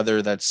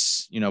 Whether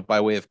that's,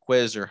 by way of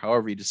quiz or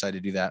however you decide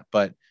to do that.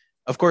 But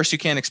of course, you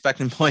can't expect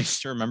employees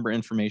to remember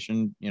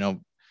information,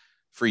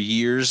 for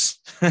years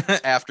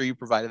after you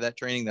provided that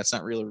training. That's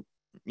not really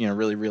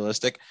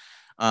realistic.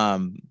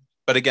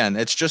 But again,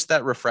 it's just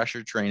that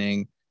refresher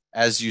training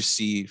as you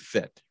see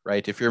fit,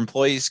 right? If your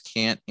employees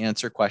can't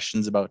answer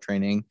questions about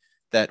training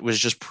that was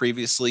just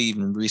previously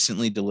even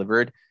recently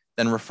delivered,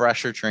 then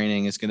refresher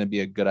training is going to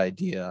be a good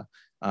idea.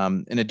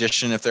 In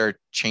addition, if there are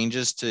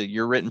changes to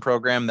your written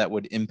program that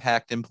would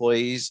impact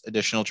employees,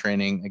 additional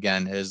training,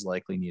 again, is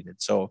likely needed.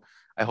 So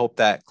I hope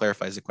that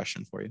clarifies the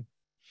question for you.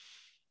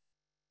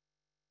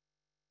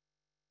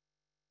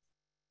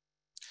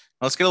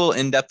 Let's get a little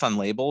in-depth on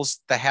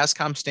labels. The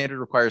HAZCOM standard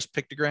requires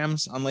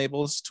pictograms on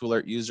labels to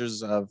alert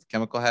users of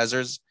chemical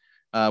hazards,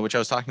 which I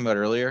was talking about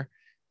earlier.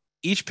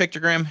 Each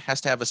pictogram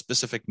has to have a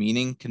specific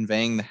meaning,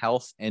 conveying the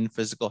health and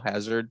physical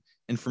hazard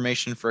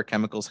information for a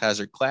chemicals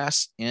hazard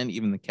class and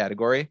even the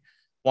category.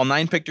 While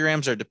 9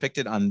 pictograms are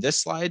depicted on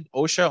this slide,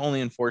 OSHA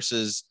only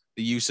enforces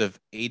the use of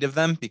 8 of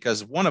them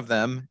because one of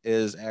them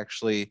is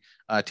actually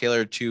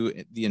tailored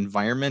to the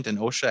environment, and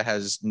OSHA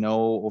has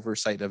no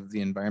oversight of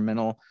the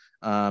environmental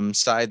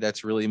side.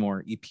 That's really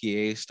more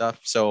EPA stuff.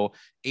 So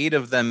 8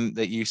 of them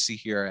that you see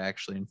here are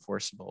actually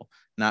enforceable,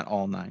 not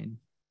all 9.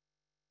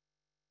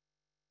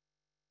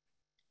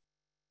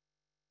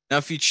 Now,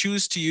 if you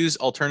choose to use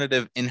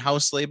alternative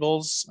in-house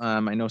labels, I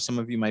know some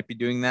of you might be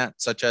doing that,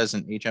 such as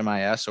an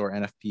HMIS or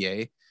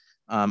NFPA,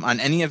 on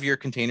any of your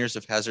containers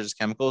of hazardous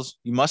chemicals,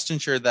 you must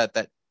ensure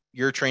that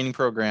your training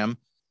program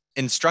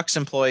instructs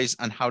employees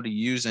on how to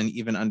use and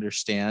even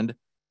understand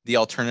the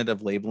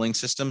alternative labeling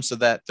system so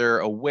that they're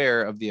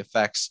aware of the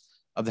effects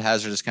of the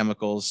hazardous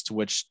chemicals to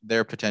which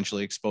they're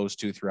potentially exposed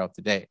to throughout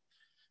the day.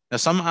 Now,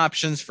 some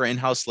options for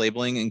in-house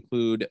labeling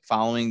include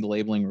following the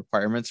labeling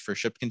requirements for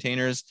shipped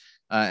containers.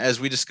 As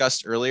we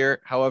discussed earlier,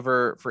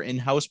 however, for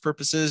in-house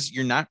purposes,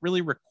 you're not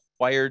really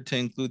required to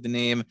include the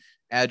name,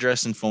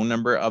 address, and phone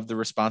number of the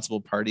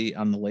responsible party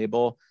on the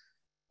label.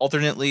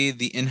 Alternately,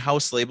 the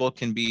in-house label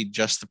can be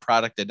just the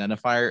product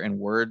identifier and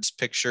words,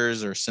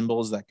 pictures, or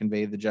symbols that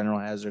convey the general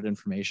hazard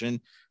information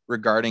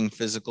regarding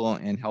physical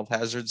and health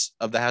hazards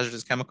of the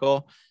hazardous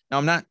chemical. Now,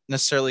 I'm not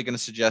necessarily going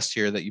to suggest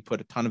here that you put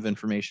a ton of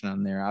information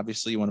on there.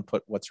 Obviously, you want to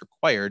put what's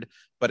required,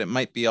 but it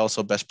might be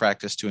also best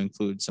practice to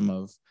include some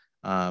of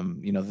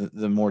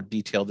the more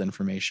detailed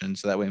information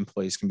so that way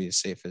employees can be as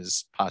safe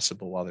as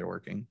possible while they're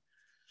working.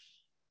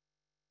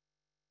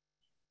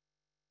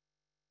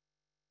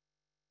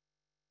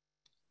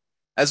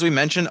 As we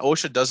mentioned,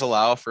 OSHA does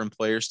allow for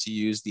employers to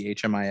use the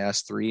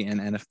HMIS 3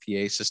 and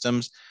NFPA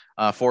systems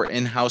for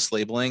in-house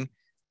labeling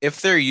if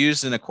they're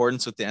used in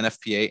accordance with the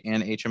NFPA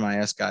and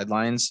HMIS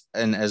guidelines,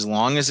 and as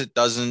long as it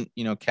doesn't,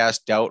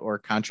 cast doubt or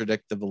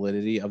contradict the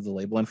validity of the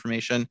label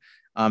information,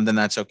 then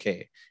that's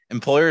okay.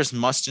 Employers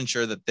must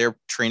ensure that their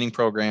training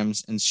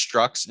programs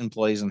instructs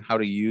employees on how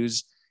to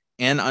use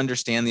and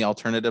understand the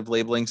alternative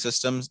labeling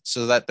systems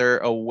so that they're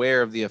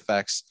aware of the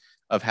effects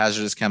of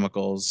hazardous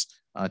chemicals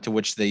to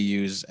which they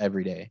use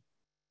every day.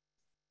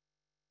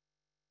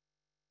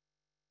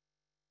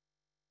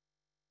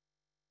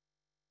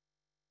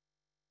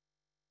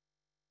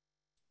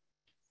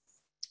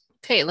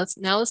 Okay, let's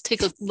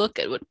take a look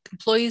at what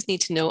employees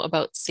need to know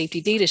about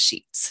safety data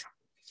sheets.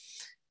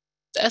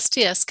 The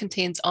STS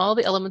contains all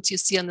the elements you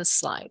see on this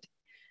slide.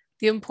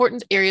 The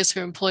important areas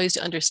for employees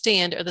to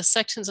understand are the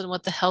sections on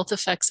what the health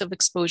effects of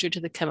exposure to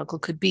the chemical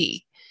could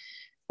be.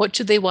 What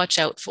should they watch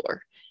out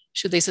for?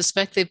 Should they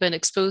suspect they've been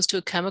exposed to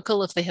a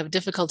chemical if they have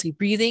difficulty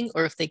breathing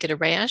or if they get a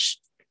rash?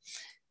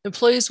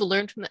 Employees will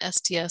learn from the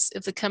STS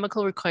if the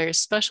chemical requires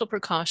special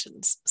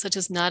precautions, such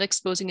as not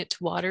exposing it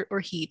to water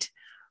or heat,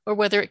 or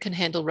whether it can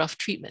handle rough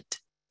treatment.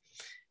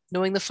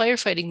 Knowing the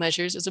firefighting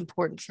measures is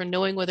important for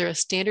knowing whether a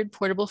standard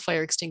portable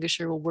fire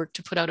extinguisher will work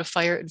to put out a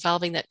fire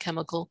involving that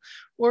chemical,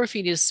 or if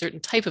you need a certain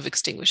type of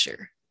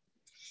extinguisher.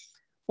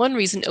 One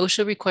reason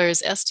OSHA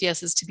requires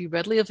STSs to be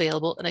readily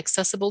available and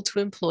accessible to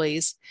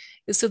employees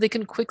is so they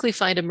can quickly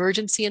find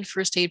emergency and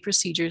first aid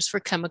procedures for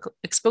chemical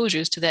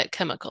exposures to that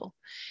chemical.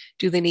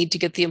 Do they need to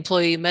get the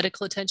employee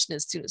medical attention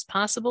as soon as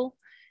possible?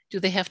 Do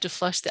they have to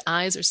flush the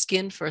eyes or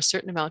skin for a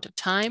certain amount of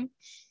time?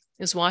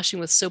 Is washing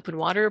with soap and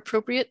water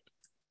appropriate?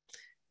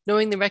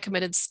 Knowing the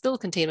recommended spill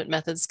containment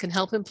methods can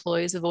help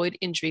employees avoid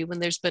injury when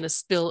there's been a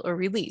spill or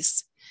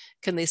release.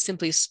 Can they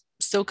simply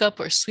soak up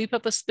or sweep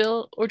up a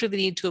spill, or do they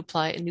need to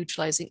apply a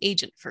neutralizing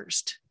agent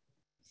first?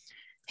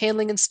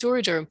 Handling and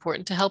storage are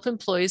important to help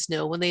employees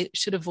know when they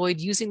should avoid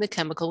using the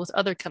chemical with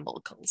other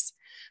chemicals.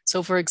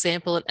 So for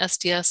example, an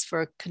STS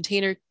for a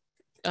container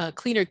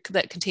cleaner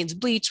that contains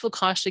bleach will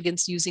caution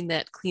against using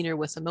that cleaner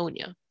with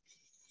ammonia.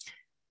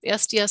 The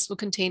STS will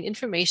contain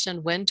information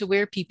on when to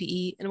wear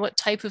PPE and what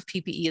type of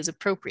PPE is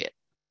appropriate.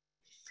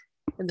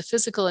 And the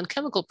physical and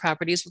chemical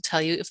properties will tell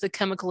you if the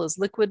chemical is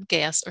liquid,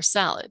 gas, or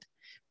solid.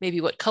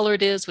 Maybe what color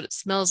it is, what it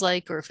smells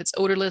like, or if it's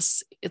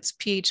odorless, its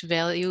pH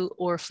value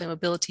or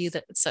flammability,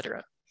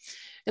 etc.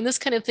 And this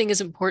kind of thing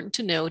is important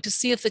to know to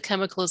see if the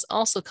chemical is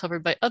also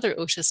covered by other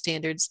OSHA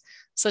standards,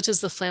 such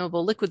as the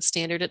Flammable Liquid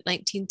Standard at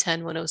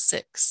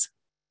 1910-106.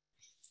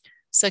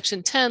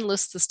 Section 10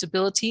 lists the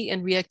stability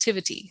and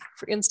reactivity.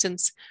 For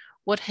instance,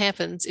 what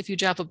happens if you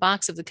drop a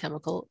box of the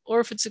chemical or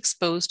if it's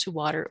exposed to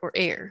water or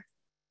air.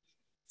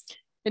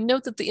 And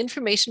note that the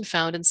information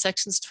found in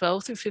sections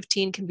 12 through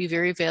 15 can be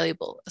very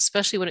valuable,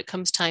 especially when it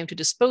comes time to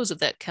dispose of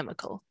that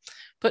chemical.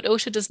 But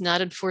OSHA does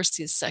not enforce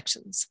these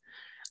sections.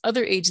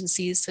 Other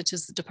agencies, such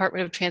as the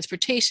Department of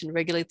Transportation,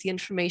 regulate the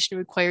information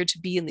required to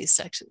be in these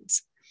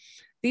sections.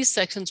 These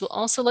sections will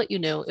also let you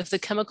know if the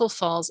chemical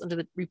falls under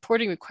the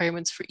reporting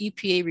requirements for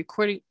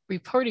EPA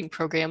reporting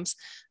programs,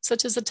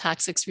 such as the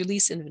Toxics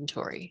Release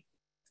Inventory.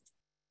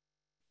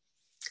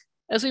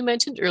 As we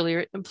mentioned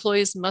earlier,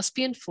 employees must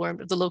be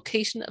informed of the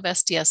location of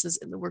SDSs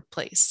in the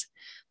workplace.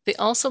 They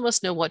also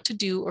must know what to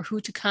do or who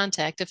to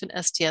contact if an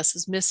SDS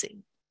is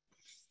missing.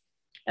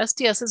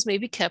 SDSs may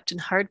be kept in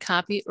hard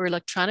copy or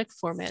electronic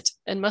format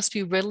and must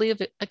be readily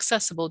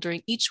accessible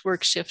during each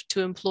work shift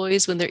to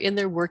employees when they're in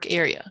their work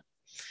area.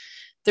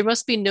 There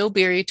must be no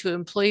barrier to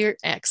employer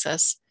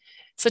access,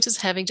 such as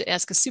having to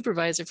ask a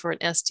supervisor for an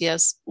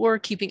SDS or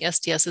keeping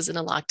SDSs in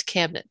a locked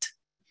cabinet.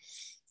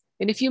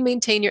 And if you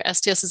maintain your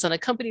SDSs on a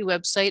company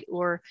website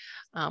or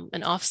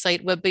an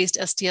off-site web-based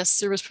SDS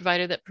service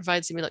provider that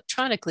provides them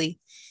electronically,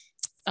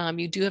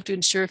 you do have to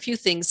ensure a few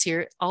things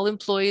here. All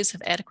employees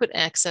have adequate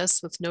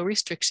access with no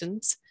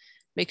restrictions.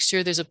 Make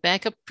sure there's a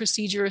backup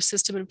procedure or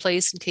system in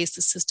place in case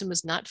the system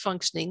is not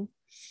functioning.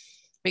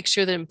 Make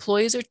sure that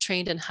employees are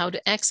trained on how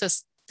to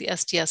access the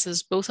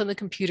SDSs, both on the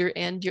computer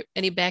and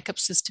any backup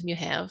system you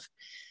have,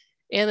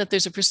 and that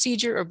there's a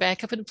procedure or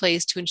backup in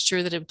place to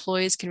ensure that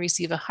employees can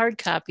receive a hard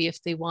copy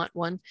if they want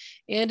one,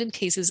 and in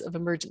cases of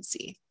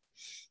emergency.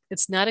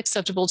 It's not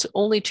acceptable to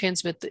only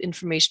transmit the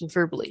information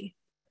verbally.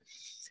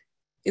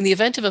 In the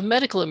event of a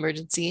medical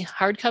emergency,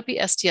 hard copy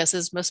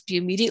SDSs must be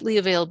immediately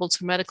available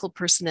to medical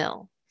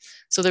personnel.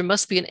 So there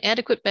must be an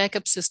adequate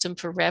backup system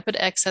for rapid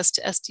access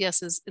to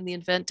SDSs in the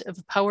event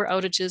of power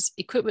outages,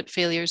 equipment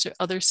failures, or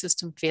other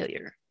system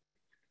failure.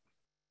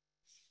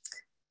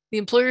 The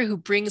employer who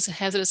brings a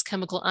hazardous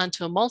chemical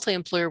onto a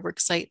multi-employer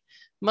worksite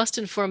must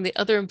inform the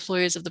other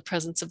employers of the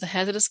presence of the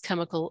hazardous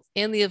chemical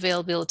and the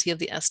availability of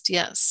the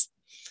SDS.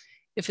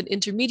 If an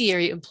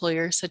intermediary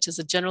employer, such as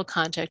a general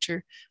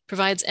contractor,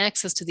 provides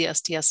access to the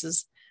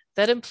SDSs,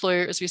 that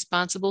employer is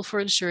responsible for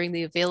ensuring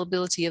the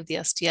availability of the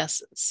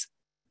SDSs.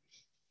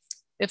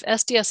 If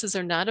SDSs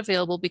are not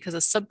available because a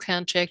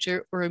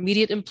subcontractor or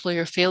immediate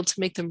employer failed to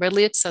make them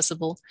readily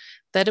accessible,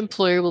 that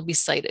employer will be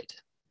cited.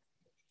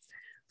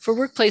 For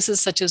workplaces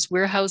such as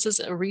warehouses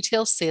or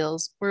retail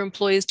sales, where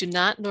employees do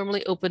not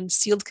normally open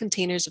sealed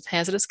containers of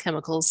hazardous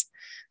chemicals,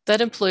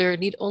 that employer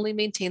need only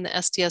maintain the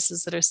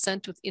SDSs that are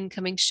sent with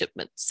incoming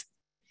shipments.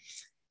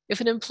 If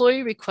an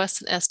employee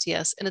requests an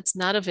SDS and it's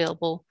not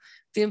available,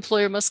 the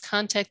employer must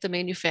contact the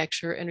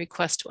manufacturer and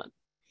request one.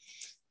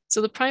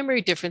 So the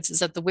primary difference is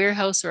that the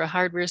warehouse or a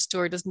hardware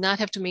store does not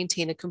have to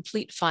maintain a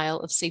complete file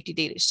of safety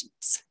data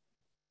sheets.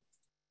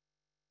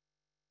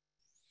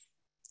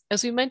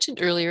 As we mentioned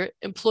earlier,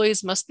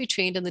 employees must be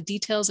trained on the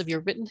details of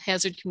your written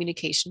hazard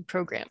communication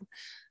program.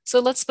 So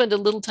let's spend a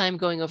little time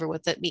going over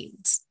what that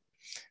means.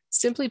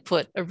 Simply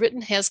put, a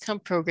written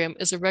HazCom program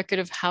is a record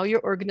of how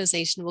your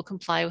organization will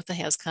comply with the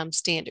HazCom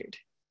standard.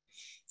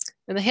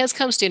 And the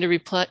HazCom standard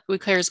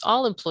requires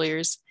all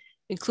employers,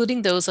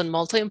 including those on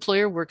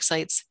multi-employer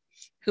worksites,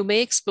 who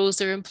may expose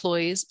their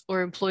employees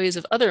or employees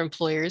of other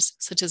employers,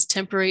 such as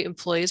temporary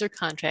employees or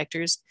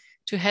contractors,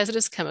 to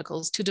hazardous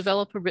chemicals to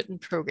develop a written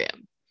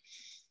program.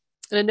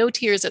 And a note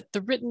here is that the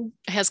written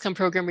HazCom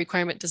program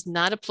requirement does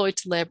not apply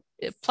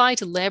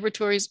to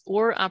laboratories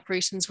or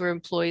operations where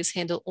employees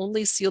handle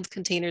only sealed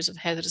containers of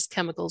hazardous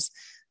chemicals,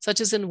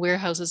 such as in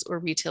warehouses or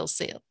retail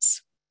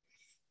sales.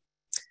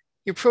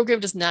 Your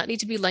program does not need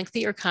to be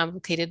lengthy or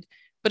complicated,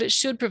 but it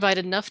should provide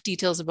enough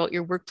details about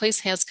your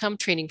workplace HazCom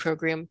training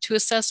program to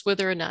assess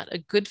whether or not a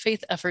good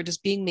faith effort is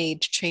being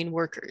made to train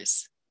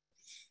workers.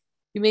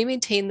 You may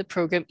maintain the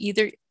program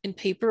either in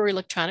paper or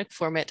electronic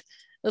format,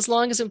 as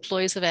long as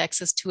employees have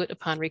access to it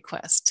upon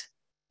request.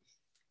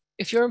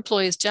 If your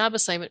employee's job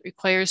assignment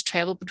requires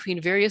travel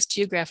between various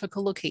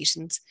geographical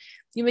locations,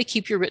 you may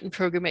keep your written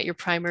program at your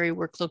primary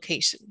work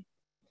location.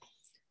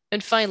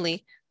 And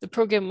finally, the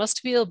program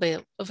must be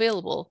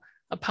available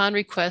upon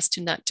request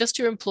to not just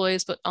your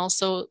employees, but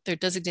also their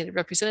designated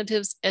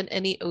representatives and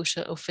any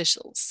OSHA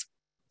officials.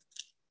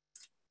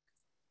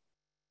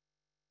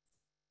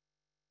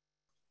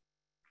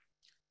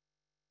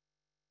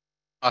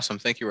 Awesome,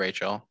 thank you,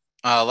 Rachel.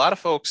 A lot of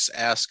folks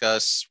ask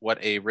us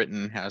what a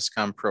written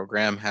HazCom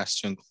program has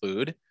to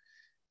include,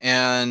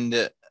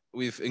 and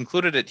we've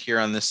included it here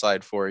on this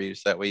slide for you,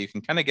 so that way you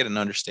can kind of get an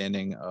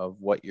understanding of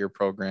what your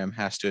program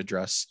has to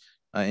address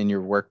in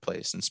your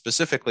workplace. And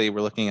specifically, we're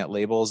looking at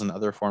labels and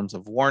other forms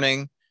of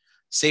warning,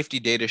 Safety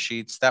data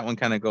sheets, that one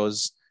kind of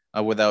goes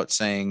without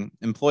saying.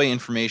 Employee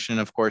information,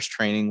 of course,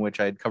 training, which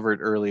I'd covered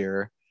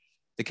earlier.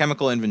 The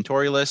chemical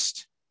inventory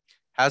list,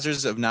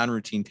 hazards of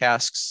non-routine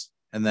tasks,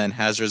 and then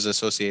hazards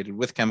associated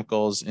with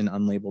chemicals in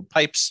unlabeled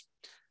pipes,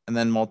 and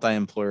then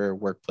multi-employer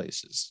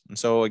workplaces. And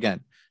so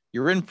again,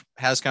 your written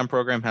HAZCOM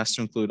program has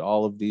to include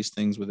all of these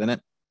things within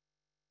it.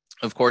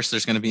 Of course,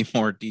 there's going to be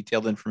more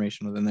detailed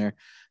information within there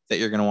that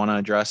you're going to want to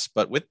address.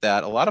 But with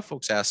that, a lot of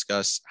folks ask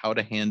us how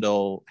to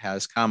handle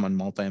HAZCOM on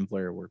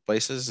multi-employer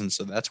workplaces. And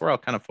so that's where I'll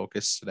kind of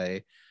focus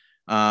today.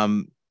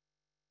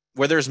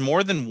 Where there's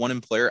more than one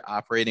employer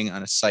operating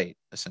on a site,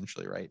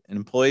 essentially, right? And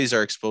employees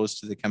are exposed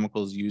to the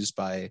chemicals used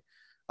by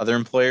other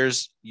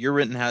employers, your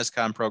written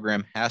HAZCOM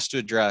program has to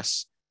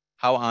address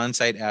how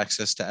on-site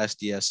access to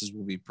SDSs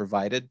will be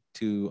provided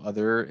to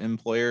other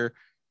employers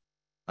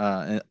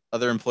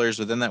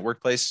within that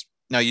workplace.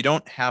 Now, you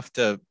don't have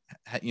to,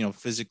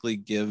 physically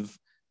give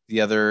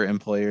the other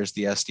employers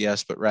the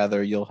SDS, but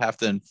rather you'll have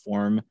to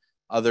inform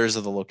others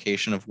of the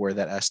location of where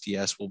that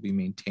SDS will be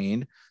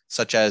maintained,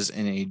 such as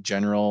in a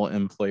general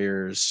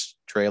employer's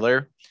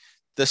trailer.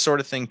 This sort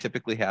of thing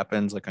typically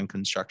happens like on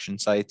construction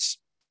sites.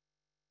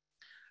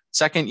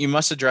 Second, you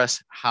must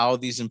address how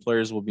these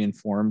employers will be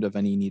informed of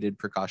any needed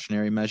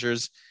precautionary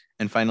measures.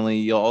 And finally,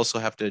 you'll also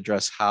have to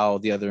address how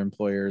the other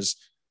employers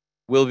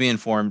will be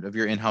informed of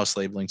your in-house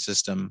labeling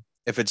system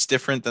if it's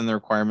different than the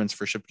requirements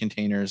for shipped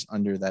containers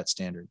under that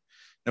standard.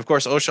 And of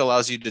course, OSHA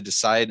allows you to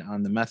decide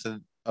on the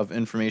method of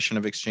information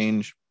of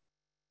exchange.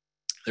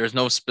 There's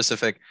no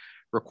specific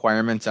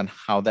requirements on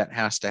how that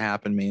has to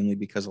happen, mainly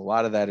because a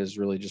lot of that is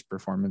really just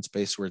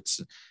performance-based, where it's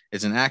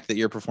an act that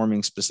you're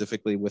performing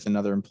specifically with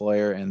another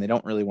employer, and they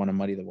don't really want to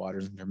muddy the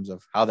waters in terms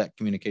of how that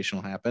communication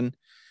will happen.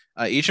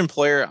 Each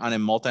employer on a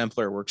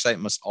multi-employer worksite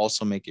must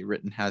also make a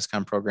written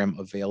HAZCOM program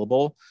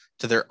available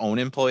to their own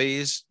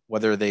employees,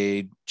 whether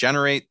they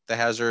generate the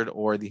hazard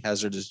or the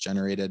hazard is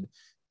generated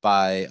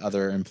by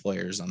other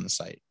employers on the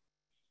site.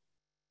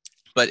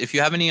 But if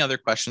you have any other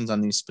questions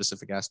on these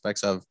specific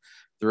aspects of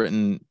the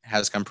written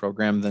HAZCOM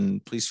program, then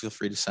please feel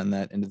free to send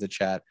that into the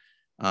chat,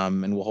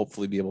 and we'll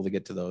hopefully be able to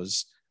get to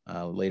those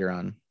later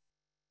on.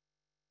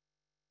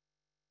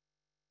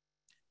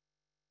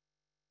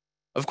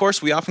 Of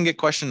course, we often get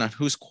questioned on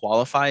who's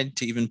qualified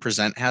to even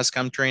present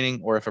HAZCOM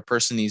training, or if a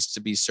person needs to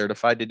be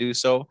certified to do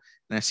so.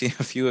 And I see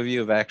a few of you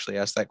have actually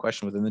asked that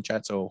question within the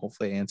chat, so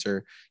hopefully I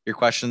answer your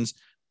questions.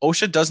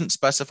 OSHA doesn't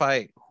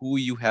specify who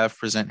you have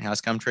present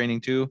HAZCOM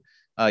training to,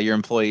 your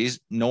employees,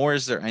 nor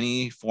is there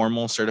any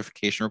formal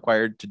certification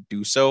required to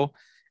do so.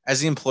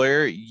 As the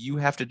employer, you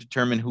have to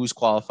determine who's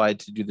qualified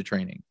to do the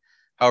training.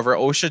 However,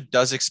 OSHA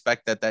does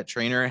expect that that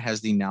trainer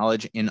has the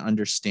knowledge and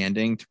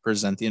understanding to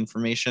present the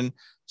information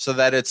so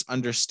that it's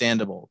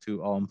understandable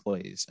to all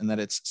employees and that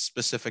it's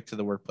specific to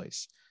the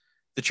workplace.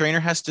 The trainer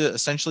has to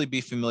essentially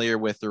be familiar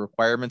with the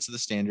requirements of the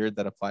standard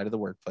that apply to the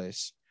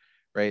workplace,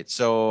 right?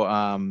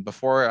 So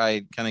before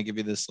I kind of give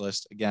you this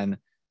list, again,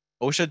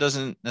 OSHA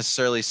doesn't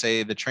necessarily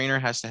say the trainer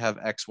has to have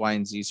X, Y,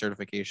 and Z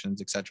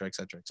certifications, et cetera, et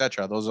cetera, et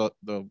cetera.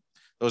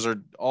 Those are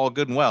all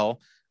good and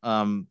well.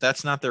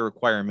 That's not their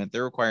requirement.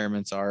 Their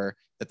requirements are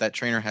that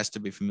trainer has to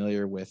be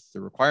familiar with the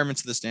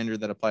requirements of the standard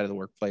that apply to the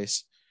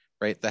workplace,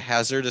 right? The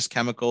hazardous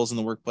chemicals in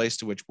the workplace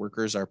to which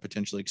workers are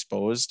potentially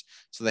exposed.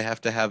 So they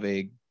have to have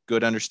a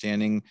good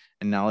understanding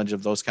and knowledge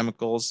of those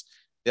chemicals.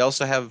 They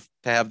also have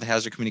to have the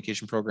hazard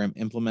communication program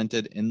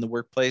implemented in the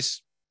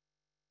workplace.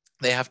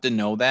 They have to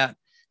know that.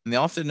 And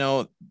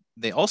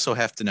they also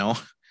have to know,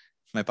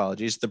 my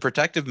apologies, the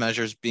protective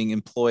measures being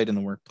employed in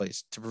the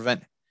workplace to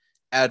prevent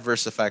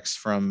adverse effects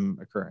from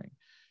occurring,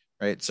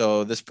 right?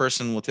 So this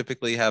person will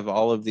typically have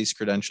all of these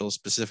credentials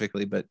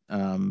specifically, but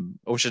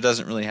OSHA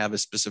doesn't really have a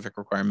specific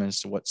requirement as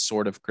to what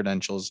sort of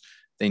credentials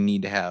they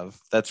need to have.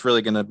 That's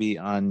really going to be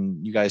on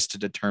you guys to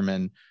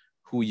determine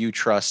who you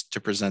trust to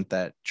present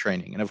that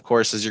training. And of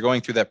course, as you're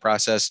going through that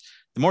process,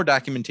 the more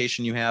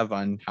documentation you have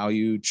on how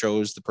you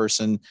chose the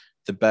person,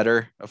 the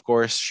better. Of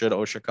course, should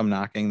OSHA come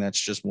knocking, that's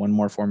just one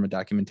more form of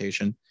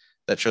documentation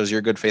that shows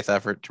your good faith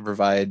effort to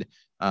provide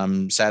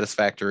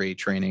satisfactory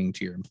training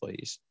to your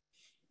employees.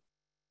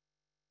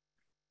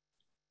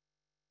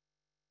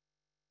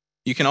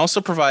 You can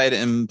also provide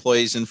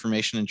employees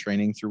information and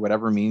training through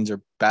whatever means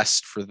are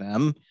best for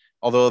them,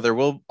 although there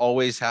will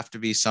always have to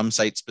be some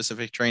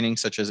site-specific training,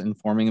 such as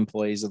informing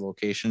employees of the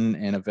location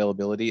and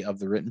availability of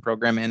the written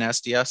program in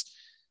SDS.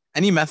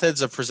 Any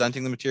methods of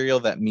presenting the material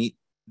that meet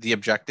the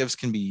objectives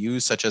can be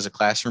used, such as a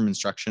classroom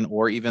instruction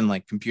or even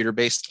like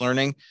computer-based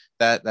learning.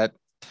 That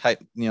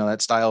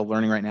style of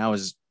learning right now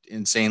is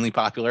insanely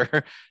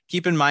popular.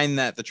 Keep in mind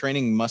that the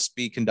training must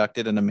be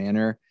conducted in a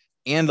manner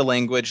and a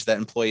language that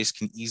employees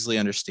can easily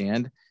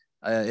understand.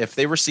 If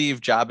they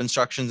receive job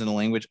instructions in a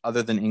language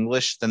other than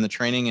English, then the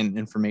training and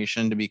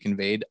information to be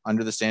conveyed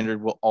under the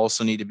standard will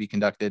also need to be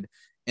conducted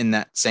in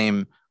that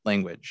same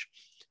language.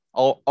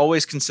 I'll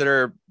always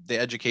consider the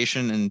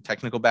education and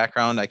technical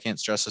background, I can't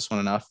stress this one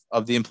enough,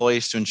 of the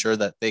employees to ensure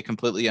that they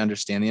completely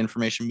understand the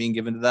information being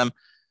given to them.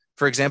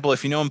 For example,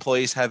 if you know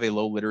employees have a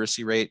low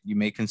literacy rate, you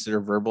may consider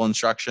verbal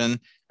instruction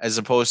as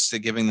opposed to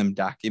giving them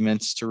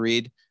documents to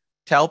read.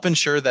 To help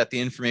ensure that the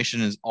information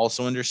is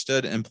also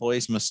understood,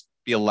 employees must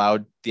be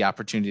allowed the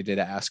opportunity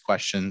to ask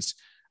questions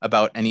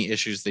about any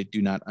issues they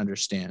do not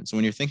understand. So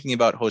when you're thinking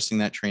about hosting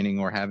that training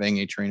or having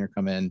a trainer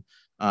come in,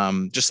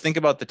 just think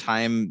about the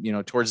time,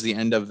 towards the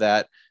end of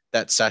that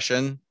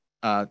session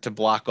to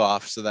block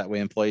off so that way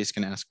employees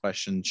can ask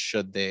questions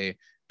should they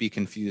be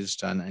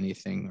confused on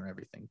anything or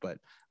everything. But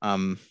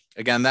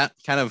again, that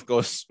kind of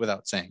goes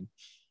without saying.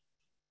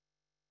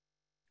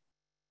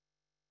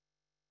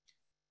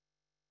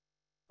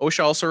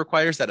 OSHA also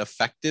requires that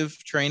effective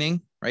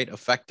training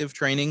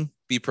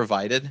be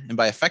provided. And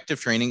by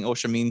effective training,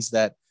 OSHA means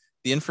that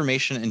the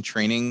information and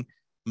training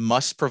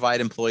must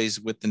provide employees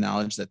with the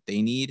knowledge that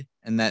they need,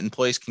 and that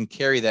employees can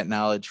carry that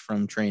knowledge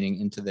from training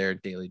into their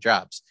daily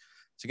jobs.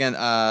 So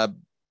again,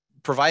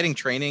 providing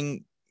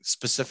training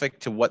specific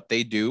to what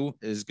they do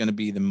is going to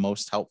be the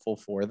most helpful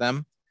for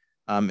them.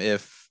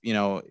 If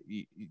older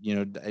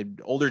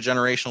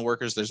generational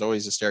workers, there's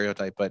always a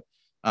stereotype, but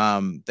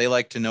they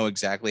like to know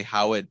exactly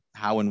how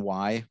and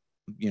why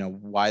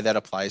that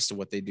applies to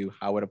what they do,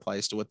 how it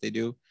applies to what they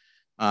do.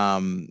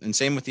 And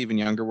same with even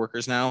younger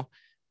workers now.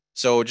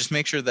 So just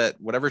make sure that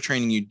whatever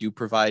training you do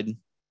provide,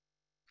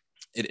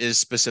 it is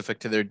specific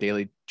to their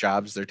daily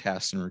jobs, their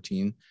tasks and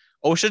routine.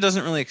 OSHA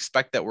doesn't really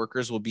expect that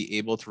workers will be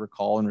able to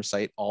recall and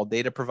recite all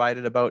data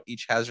provided about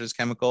each hazardous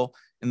chemical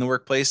in the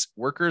workplace.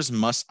 Workers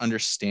must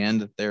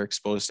understand that they're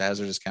exposed to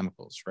hazardous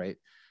chemicals, right?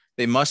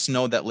 They must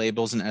know that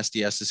labels and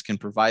SDSs can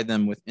provide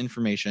them with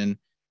information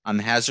on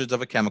the hazards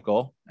of a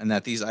chemical and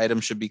that these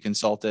items should be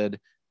consulted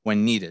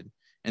when needed.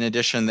 In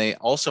addition, they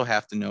also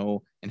have to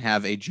know and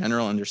have a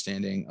general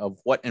understanding of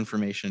what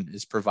information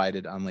is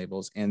provided on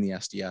labels and the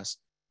SDS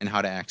and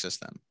how to access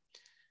them.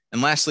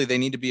 And lastly, they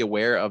need to be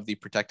aware of the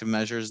protective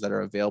measures that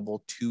are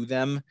available to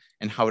them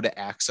and how to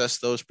access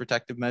those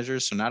protective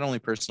measures. So not only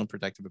personal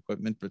protective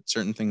equipment, but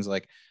certain things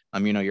like,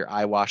 your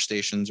eye wash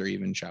stations or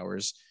even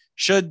showers,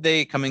 should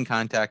they come in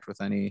contact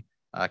with any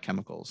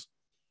chemicals.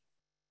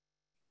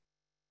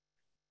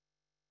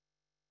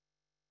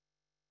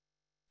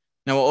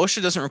 Now, while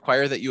OSHA doesn't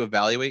require that you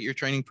evaluate your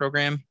training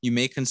program, you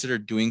may consider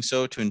doing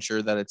so to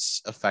ensure that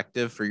it's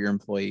effective for your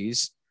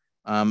employees.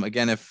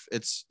 Again, if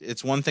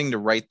it's one thing to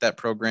write that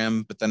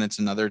program, but then it's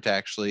another to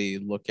actually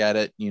look at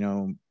it,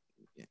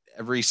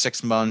 every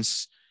 6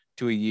 months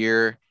to a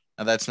year.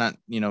 Now that's not,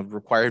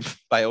 required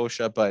by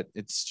OSHA, but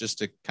it's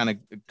just a kind of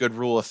a good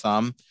rule of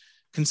thumb.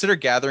 Consider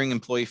gathering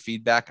employee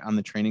feedback on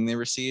the training they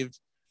received,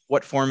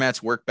 what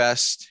formats work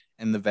best,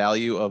 and the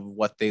value of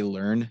what they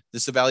learned.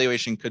 This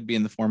evaluation could be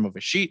in the form of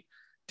a sheet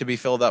to be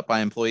filled out by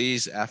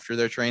employees after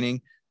their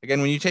training. Again,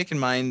 when you take in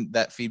mind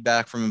that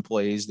feedback from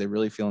employees, they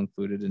really feel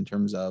included in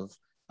terms of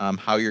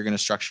how you're going to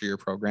structure your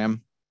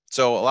program.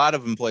 So a lot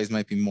of employees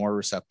might be more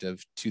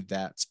receptive to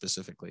that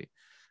specifically.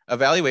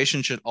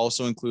 Evaluation should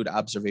also include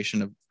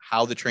observation of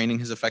how the training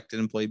has affected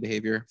employee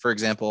behavior. For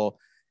example,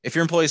 if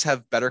your employees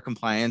have better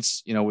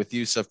compliance, with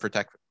use of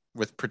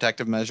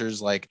protective measures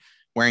like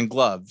wearing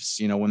gloves,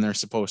 when they're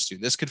supposed to,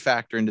 this could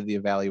factor into the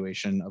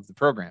evaluation of the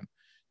program.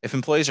 If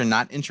employees are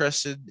not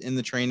interested in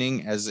the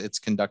training as it's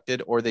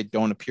conducted, or they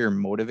don't appear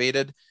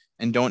motivated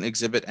and don't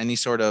exhibit any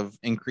sort of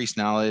increased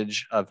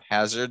knowledge of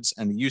hazards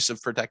and the use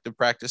of protective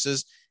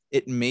practices,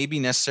 it may be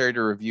necessary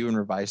to review and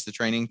revise the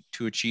training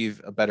to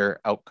achieve a better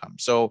outcome.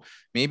 So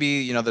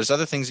maybe, there's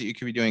other things that you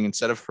could be doing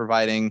instead of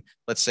providing,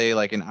 let's say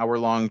like an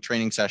hour-long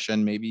training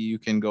session. Maybe you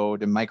can go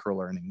to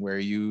micro-learning where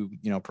you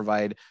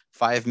provide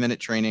 5-minute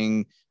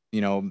training,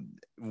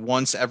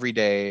 once every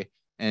day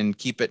and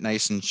keep it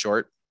nice and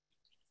short.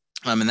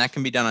 And that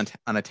can be done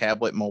on a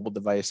tablet, mobile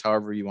device,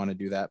 however you want to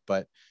do that.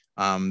 But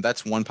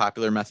that's one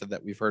popular method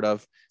that we've heard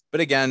of. But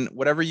again,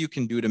 whatever you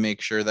can do to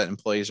make sure that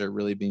employees are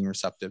really being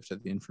receptive to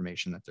the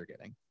information that they're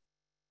getting.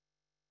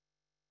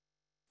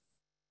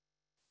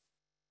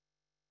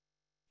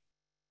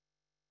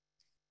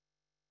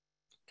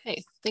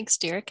 Okay, thanks,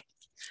 Derek.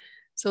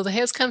 So the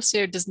HAZCOM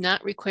standard does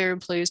not require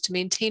employers to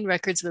maintain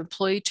records of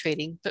employee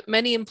training, but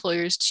many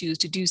employers choose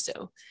to do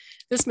so.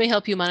 This may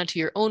help you monitor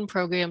your own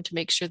program to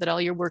make sure that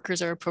all your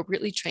workers are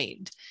appropriately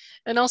trained.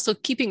 And also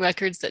keeping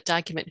records that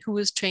document who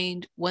was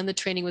trained, when the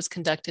training was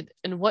conducted,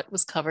 and what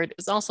was covered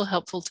is also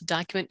helpful to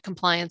document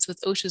compliance with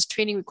OSHA's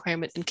training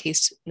requirement in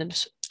case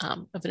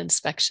of an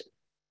inspection.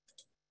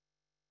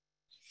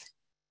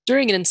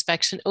 During an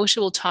inspection, OSHA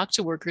will talk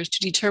to workers to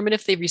determine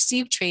if they've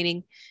received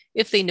training,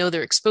 if they know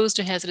they're exposed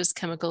to hazardous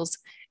chemicals,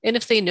 and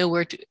if they know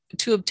where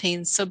to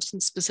obtain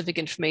substance-specific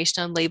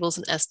information on labels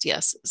and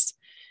SDSs.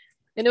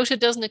 And OSHA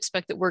doesn't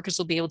expect that workers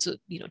will be able to,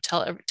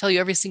 tell them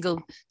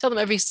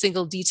every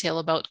single detail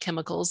about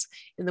chemicals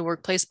in the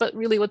workplace. But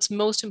really, what's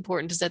most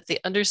important is that they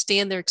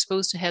understand they're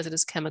exposed to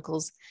hazardous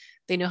chemicals.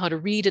 They know how to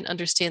read and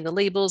understand the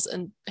labels,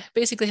 and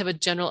basically have a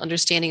general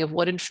understanding of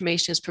what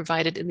information is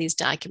provided in these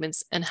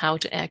documents and how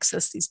to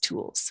access these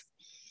tools.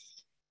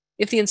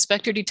 If the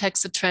inspector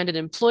detects a trend in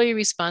employee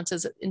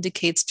responses that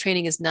indicates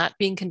training is not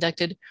being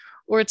conducted,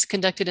 or it's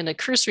conducted in a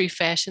cursory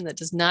fashion that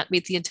does not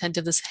meet the intent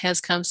of this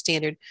HAZCOM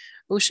standard,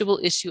 OSHA will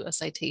issue a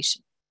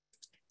citation.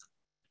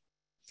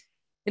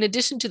 In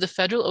addition to the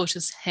federal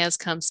OSHA's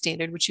HAZCOM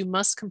standard, which you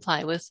must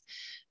comply with,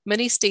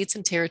 many states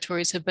and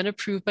territories have been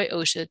approved by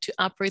OSHA to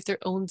operate their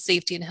own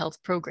safety and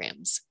health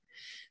programs.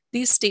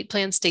 These state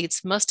plan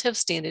states must have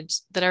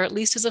standards that are at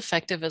least as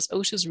effective as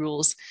OSHA's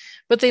rules,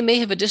 but they may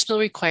have additional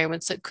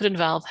requirements that could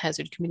involve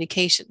hazard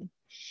communication.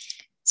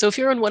 So if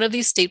you're in one of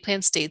these state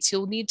plan states,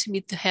 you'll need to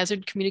meet the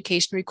hazard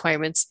communication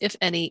requirements, if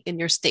any, in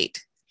your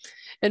state.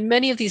 And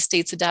many of these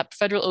states adopt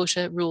federal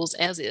OSHA rules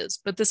as is,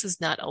 but this is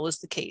not always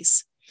the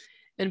case.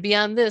 And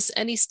beyond this,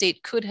 any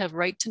state could have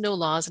right to know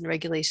laws and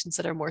regulations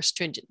that are more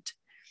stringent.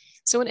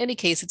 So in any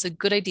case, it's a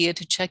good idea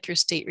to check your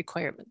state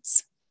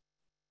requirements.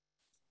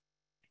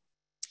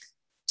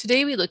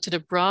 Today, we looked at a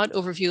broad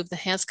overview of the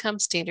HAZCOM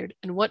standard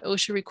and what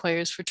OSHA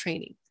requires for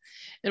training.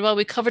 And while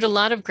we covered a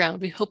lot of ground,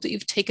 we hope that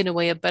you've taken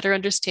away a better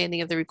understanding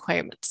of the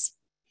requirements.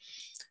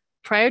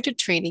 Prior to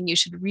training, you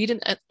should read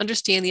and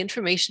understand the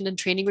information and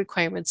training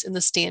requirements in the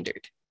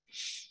standard.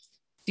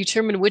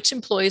 Determine which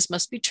employees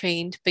must be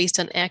trained based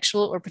on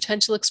actual or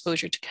potential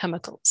exposure to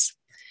chemicals.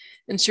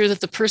 Ensure that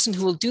the person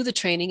who will do the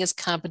training is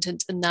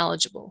competent and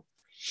knowledgeable.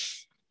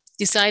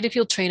 Decide if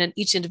you'll train on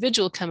each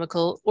individual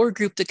chemical or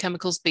group the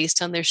chemicals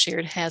based on their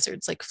shared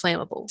hazards like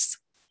flammables.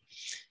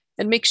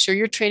 And make sure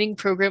your training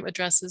program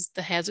addresses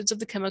the hazards of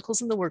the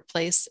chemicals in the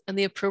workplace and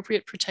the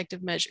appropriate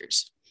protective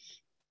measures.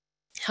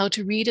 How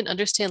to read and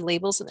understand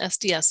labels and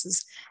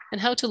SDSs,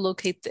 and how to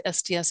locate the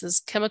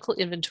SDS's chemical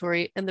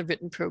inventory and the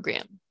written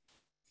program.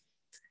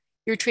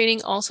 Your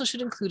training also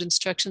should include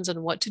instructions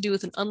on what to do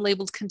with an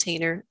unlabeled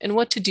container and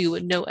what to do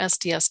when no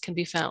SDS can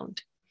be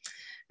found.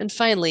 And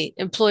finally,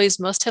 employees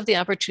must have the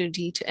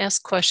opportunity to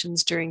ask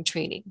questions during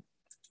training.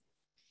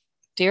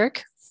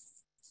 Derek?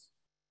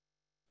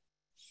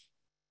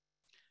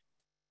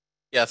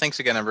 Yeah, thanks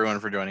again, everyone,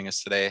 for joining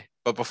us today.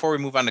 But before we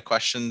move on to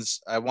questions,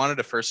 I wanted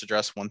to first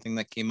address one thing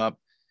that came up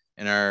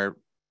in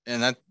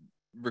that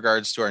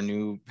regards to our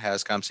new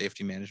HAZCOM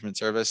safety management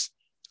service.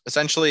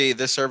 Essentially,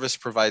 this service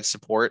provides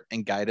support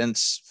and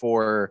guidance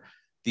for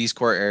these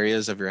core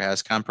areas of your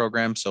HAZCOM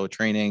program. So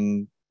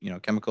training,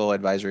 chemical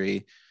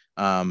advisory,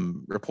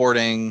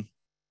 reporting,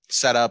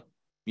 setup,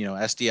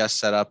 SDS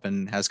setup,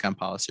 and HAZCOM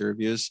policy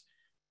reviews.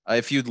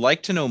 If you'd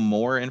like to know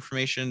more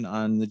information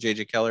on the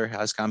J.J. Keller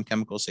HAZCOM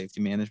Chemical Safety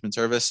Management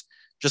Service,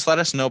 just let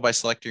us know by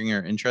selecting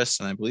your interests.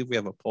 And I believe we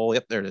have a poll.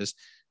 Yep, there it is.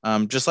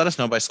 Just let us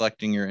know by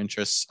selecting your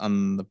interests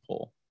on the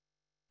poll.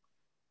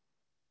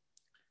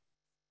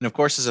 And of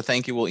course, as a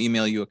thank you, we'll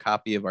email you a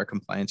copy of our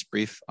compliance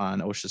brief on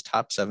OSHA's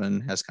top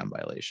 7 HAZCOM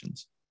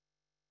violations.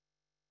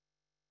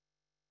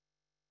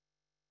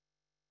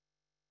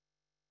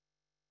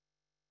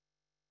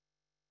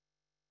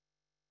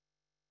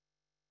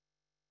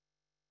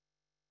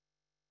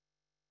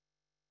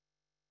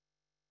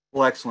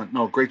 Well, excellent.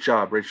 No, great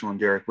job, Rachel and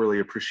Derek. Really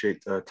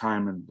appreciate the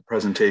time and the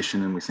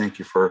presentation, and we thank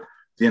you for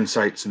the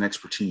insights and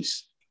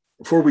expertise.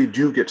 Before we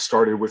do get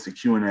started with the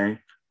Q&A,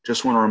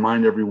 just want to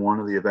remind everyone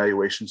of the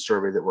evaluation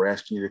survey that we're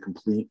asking you to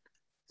complete.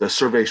 The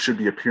survey should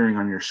be appearing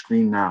on your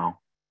screen now,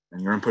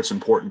 and your input's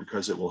important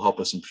because it will help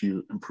us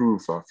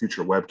improve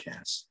future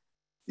webcasts.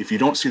 If you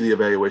don't see the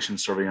evaluation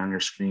survey on your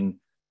screen,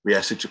 we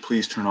ask that you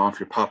please turn off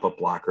your pop-up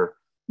blocker.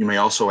 You may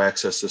also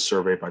access the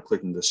survey by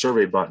clicking the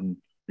survey button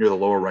near the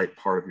lower right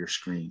part of your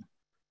screen.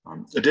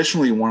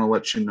 Additionally, I want to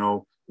let you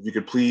know, if you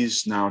could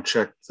please now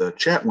check the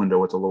chat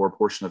window at the lower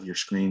portion of your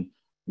screen.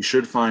 You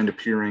should find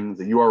appearing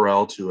the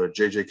URL to a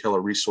J.J.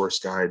 Keller resource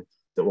guide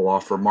that will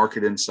offer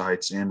market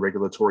insights and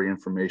regulatory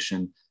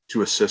information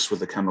to assist with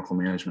the chemical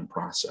management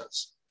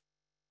process.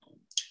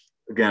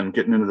 Again,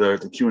 getting into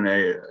the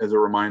Q&A as a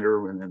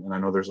reminder, and I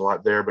know there's a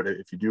lot there, but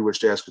if you do wish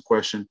to ask a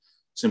question,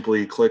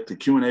 simply click the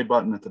Q&A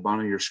button at the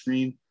bottom of your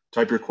screen,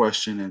 type your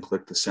question, and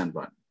click the send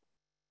button.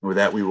 And with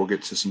that, we will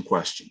get to some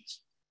questions.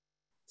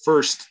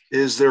 First,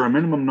 is there a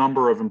minimum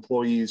number of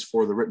employees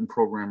for the written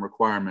program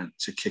requirement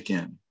to kick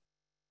in?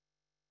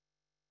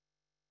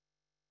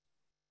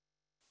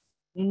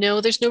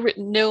 No, there's no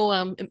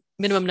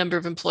minimum number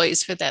of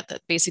employees for that.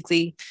 That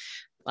basically,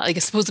 I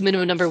guess, suppose the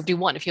minimum number would be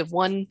 1. If you have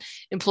 1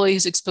 employee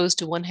who's exposed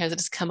to 1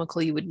 hazardous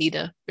chemical, you would need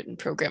a written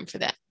program for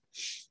that.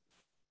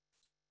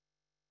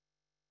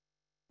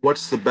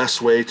 What's the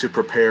best way to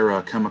prepare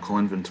a chemical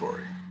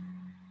inventory?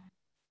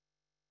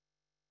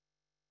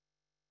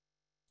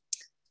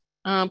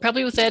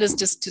 Probably with that is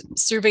just to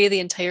survey the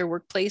entire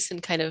workplace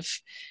and kind of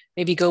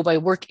maybe go by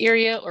work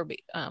area or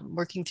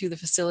working through the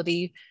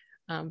facility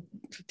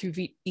through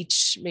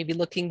each, maybe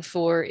looking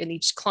for in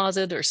each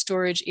closet or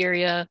storage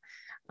area,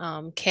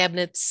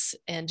 cabinets,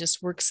 and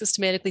just work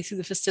systematically through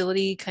the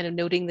facility, kind of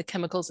noting the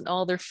chemicals in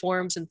all their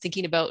forms and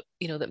thinking about,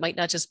 that might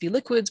not just be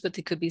liquids, but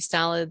they could be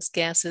solids,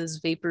 gases,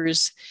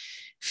 vapors,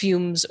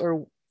 fumes,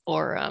 or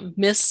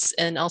mists,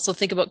 and also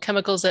think about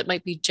chemicals that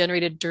might be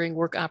generated during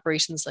work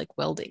operations like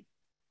welding.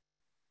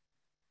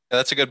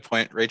 That's a good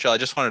point, Rachel. I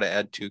just wanted to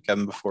add to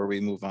Kevin before we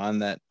move on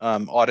that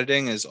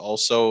auditing is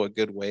also a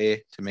good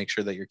way to make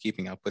sure that you're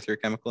keeping up with your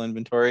chemical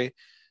inventory.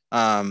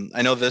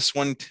 I know this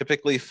one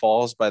typically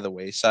falls by the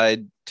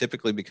wayside,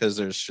 typically because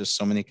there's just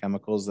so many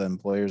chemicals that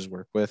employers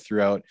work with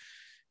throughout,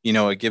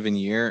 a given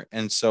year.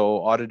 And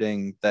so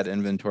auditing that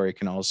inventory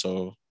can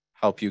also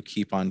help you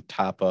keep on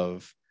top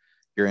of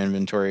your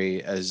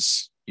inventory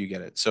as you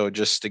get it. So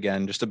just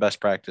again, just a best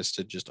practice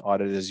to just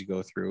audit as you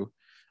go through.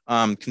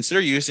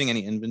 Consider using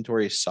any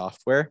inventory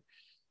software.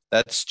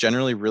 That's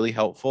generally really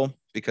helpful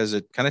because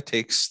it kind of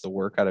takes the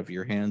work out of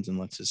your hands and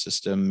lets the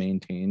system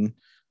maintain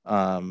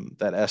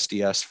that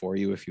SDS for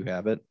you if you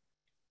have it.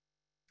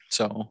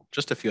 So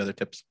just a few other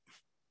tips.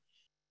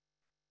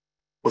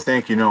 Well,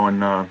 thank you.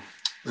 And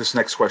this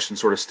next question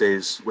sort of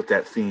stays with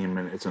that theme,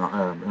 and it's an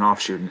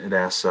offshoot, and it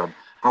asks,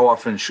 how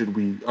often should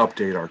we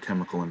update our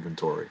chemical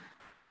inventory?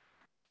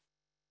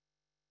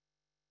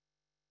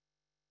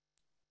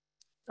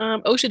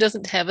 OSHA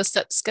doesn't have a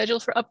set schedule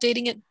for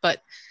updating it,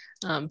 but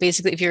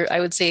basically, I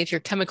would say if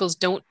your chemicals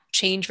don't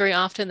change very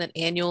often, then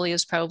annually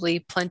is probably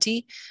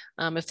plenty.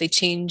 If they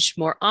change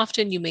more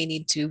often, you may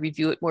need to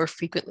review it more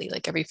frequently,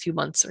 like every few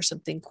months or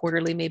something,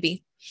 quarterly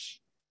maybe.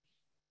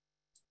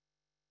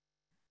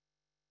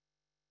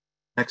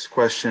 Next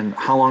question,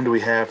 how long do we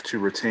have to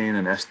retain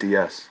an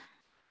SDS?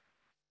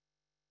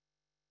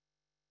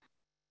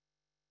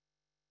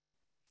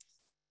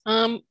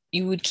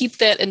 You would keep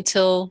that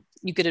until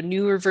you get a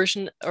newer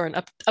version or an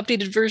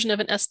updated version of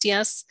an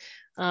SDS.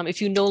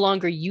 If you no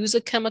longer use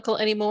a chemical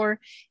anymore,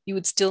 you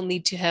would still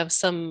need to have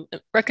some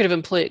record of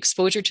employee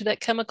exposure to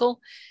that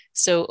chemical.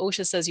 So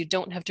OSHA says you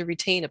don't have to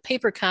retain a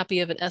paper copy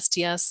of an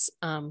SDS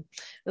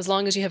as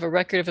long as you have a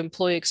record of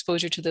employee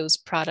exposure to those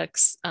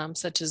products,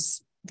 such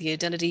as the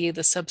identity,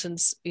 the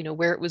substance,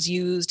 where it was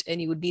used,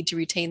 and you would need to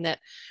retain that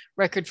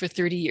record for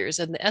 30 years.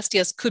 And the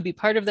SDS could be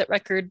part of that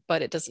record,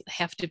 but it doesn't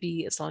have to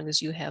be as long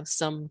as you have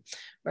some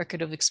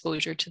record of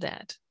exposure to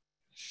that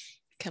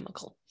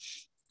chemical.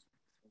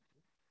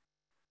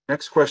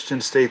 Next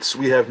question states,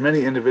 we have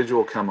many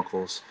individual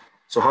chemicals.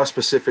 So how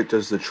specific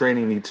does the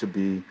training need to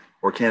be,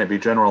 or can it be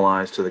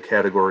generalized to the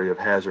category of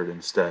hazard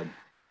instead?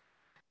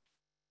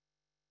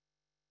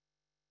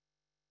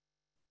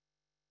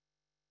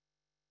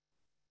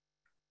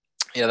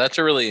 Yeah, that's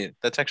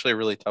actually a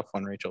really tough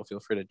one, Rachel. Feel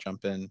free to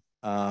jump in.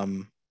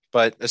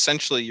 But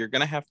essentially, you're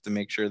going to have to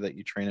make sure that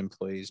you train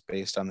employees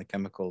based on the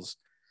chemicals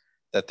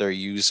that they're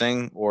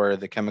using or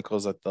the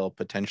chemicals that they'll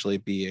potentially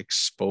be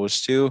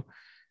exposed to.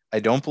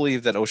 I don't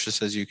believe that OSHA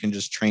says you can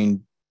just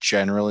train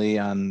generally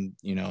on,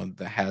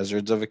 the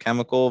hazards of a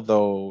chemical,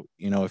 though,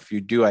 if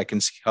you do, I can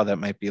see how that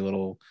might be a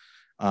little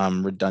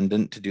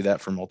redundant to do that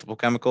for multiple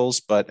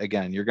chemicals. But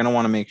again, you're going to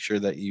want to make sure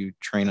that you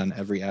train on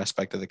every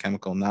aspect of the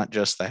chemical, not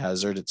just the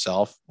hazard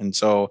itself. And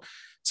so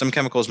some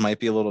chemicals might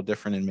be a little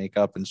different in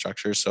makeup and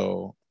structure.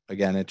 So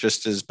again, it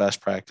just is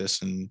best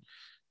practice, and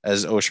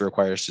as OSHA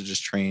requires, to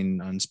just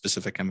train on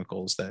specific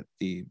chemicals that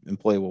the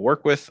employee will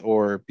work with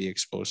or be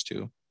exposed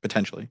to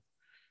potentially.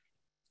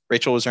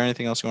 Rachel, was there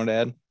anything else you wanted to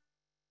add?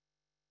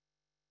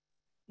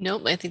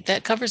 Nope, I think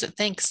that covers it.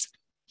 Thanks.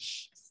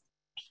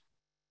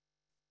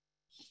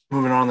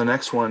 Moving on to the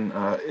next one,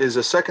 is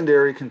a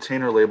secondary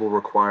container label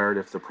required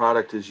if the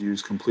product is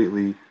used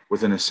completely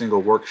within a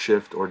single work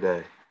shift or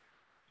day?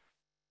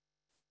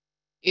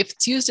 If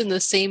it's used in the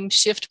same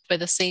shift by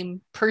the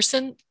same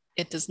person,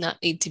 it does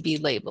not need to be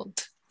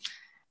labeled.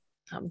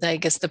 I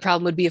guess the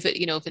problem would be if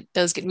it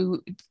does get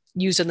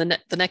used in the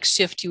next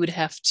shift, you would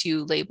have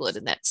to label it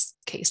in that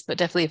case. But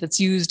definitely if it's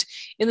used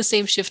in the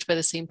same shift by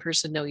the same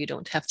person, no, you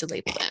don't have to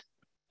label that.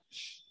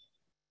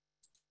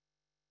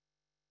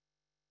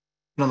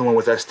 Another one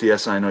with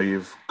SDS, I know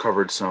you've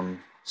covered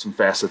some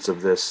facets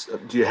of this.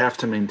 Do you have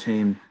to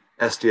maintain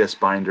SDS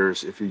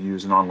binders if you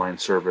use an online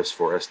service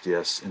for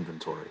SDS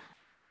inventory?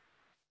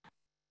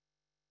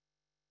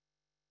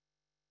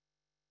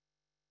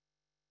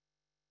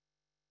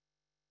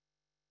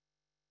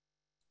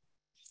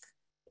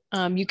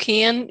 You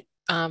can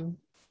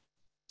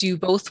do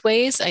both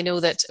ways. I know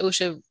that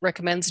OSHA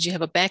recommends that you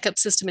have a backup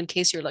system in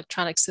case your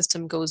electronic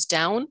system goes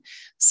down.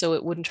 So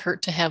it wouldn't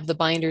hurt to have the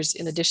binders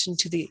in addition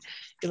to the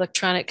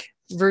electronic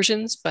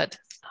versions, but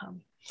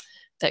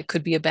that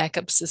could be a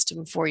backup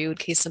system for you in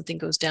case something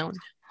goes down.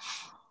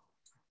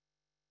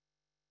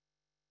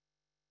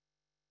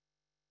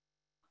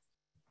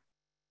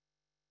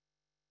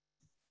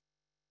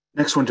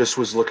 Next one just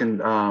was looking,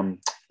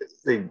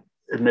 they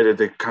admitted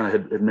they kind of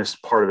had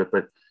missed part of it,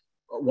 but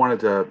wanted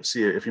to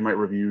see if you might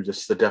review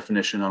just the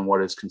definition on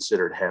what is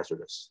considered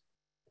hazardous.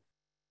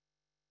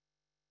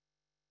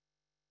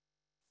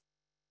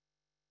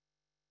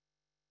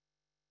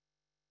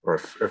 Or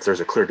if there's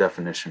a clear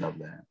definition of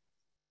that.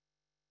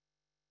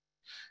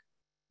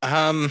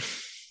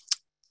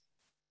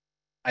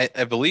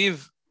 I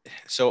believe,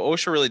 so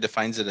OSHA really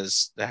defines it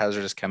as the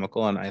hazardous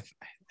chemical. And I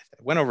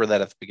went over that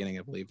at the beginning,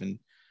 I believe. And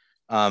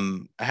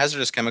a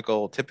hazardous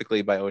chemical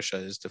typically by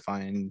OSHA is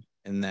defined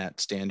in that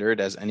standard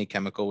as any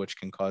chemical which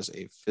can cause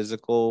a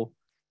physical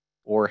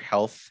or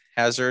health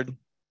hazard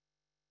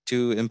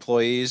to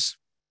employees.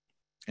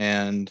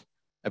 And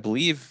I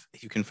believe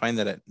you can find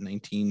that at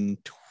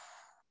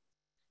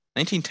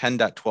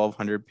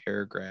 1910.1200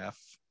 paragraph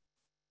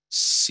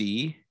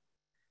C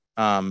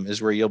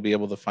is where you'll be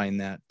able to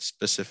find that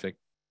specific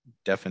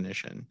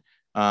definition.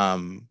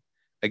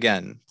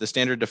 Again, the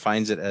standard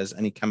defines it as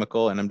any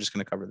chemical, and I'm just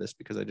going to cover this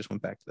because I just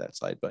went back to that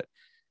slide, but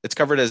it's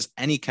covered as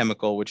any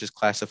chemical which is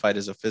classified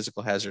as a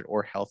physical hazard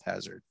or health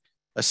hazard.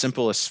 A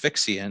simple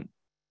asphyxiant,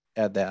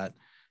 add that,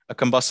 a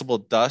combustible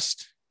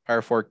dust,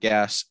 pyrophoric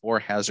gas, or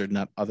hazard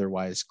not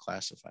otherwise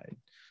classified.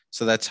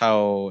 So that's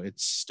how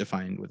it's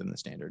defined within the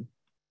standard.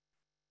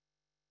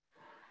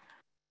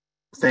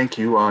 Thank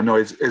you. No,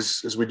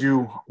 as we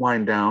do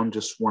wind down,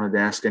 just wanted to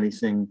ask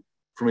anything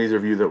from either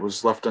of you that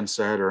was left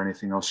unsaid or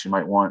anything else you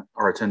might want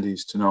our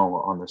attendees to know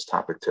on this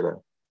topic today.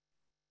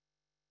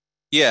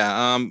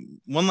 Yeah,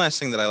 one last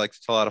thing that I like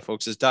to tell a lot of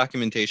folks is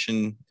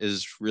documentation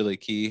is really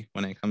key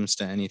when it comes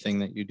to anything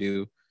that you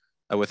do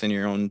within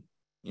your own,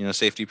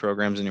 safety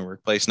programs in your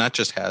workplace, not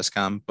just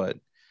HAZCOM, but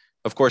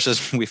of course,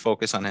 as we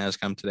focus on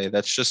HAZCOM today,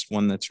 that's just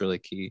one that's really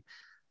key.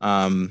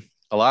 A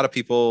lot of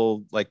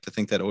people like to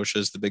think that OSHA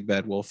is the big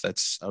bad wolf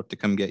that's out to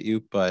come get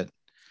you, but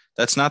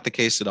that's not the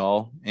case at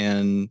all.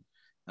 And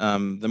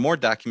the more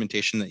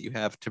documentation that you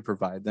have to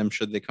provide them,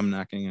 should they come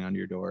knocking on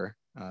your door,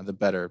 the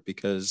better,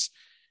 because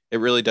it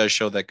really does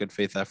show that good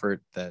faith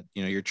effort that,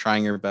 you're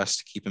trying your best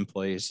to keep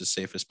employees as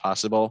safe as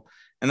possible.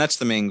 And that's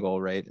the main goal,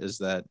 right? Is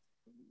that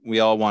we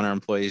all want our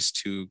employees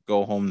to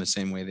go home the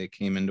same way they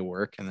came into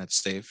work, and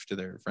that's safe to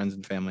their friends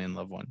and family and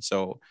loved ones.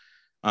 So,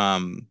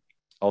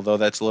 although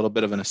that's a little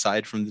bit of an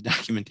aside from the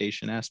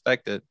documentation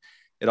aspect, it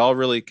all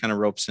really kind of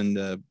ropes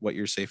into what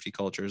your safety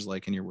culture is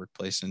like in your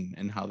workplace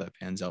and how that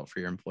pans out for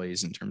your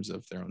employees in terms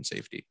of their own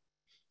safety.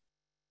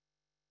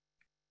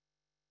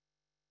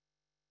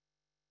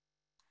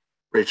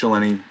 Rachel,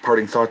 any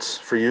parting thoughts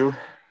for you?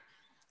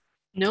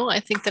 No, I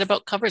think that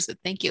about covers it.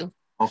 Thank you.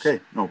 Okay,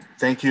 no,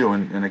 thank you.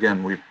 And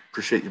again, we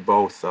appreciate you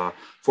both.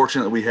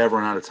 Fortunately, we have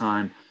run out of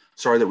time.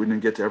 Sorry that we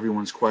didn't get to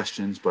everyone's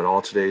questions, but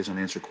all today's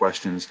unanswered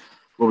questions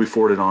will be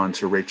forwarded on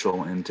to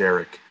Rachel and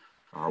Derek.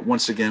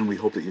 Once again, we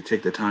hope that you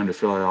take the time to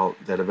fill out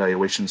that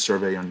evaluation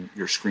survey on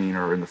your screen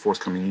or in the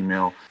forthcoming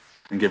email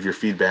and give your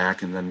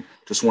feedback. And then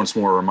just once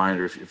more a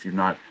reminder, if you've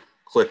not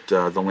clicked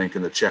the link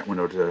in the chat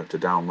window to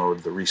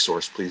download the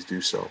resource, please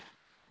do so.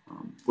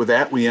 With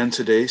that, we end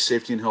today's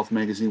Safety and Health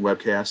Magazine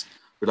webcast.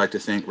 We'd like to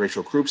thank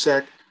Rachel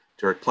Krupczak,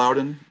 Derek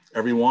Plowden,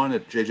 everyone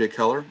at JJ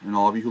Keller, and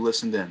all of you who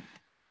listened in.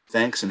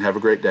 Thanks and have a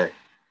great day.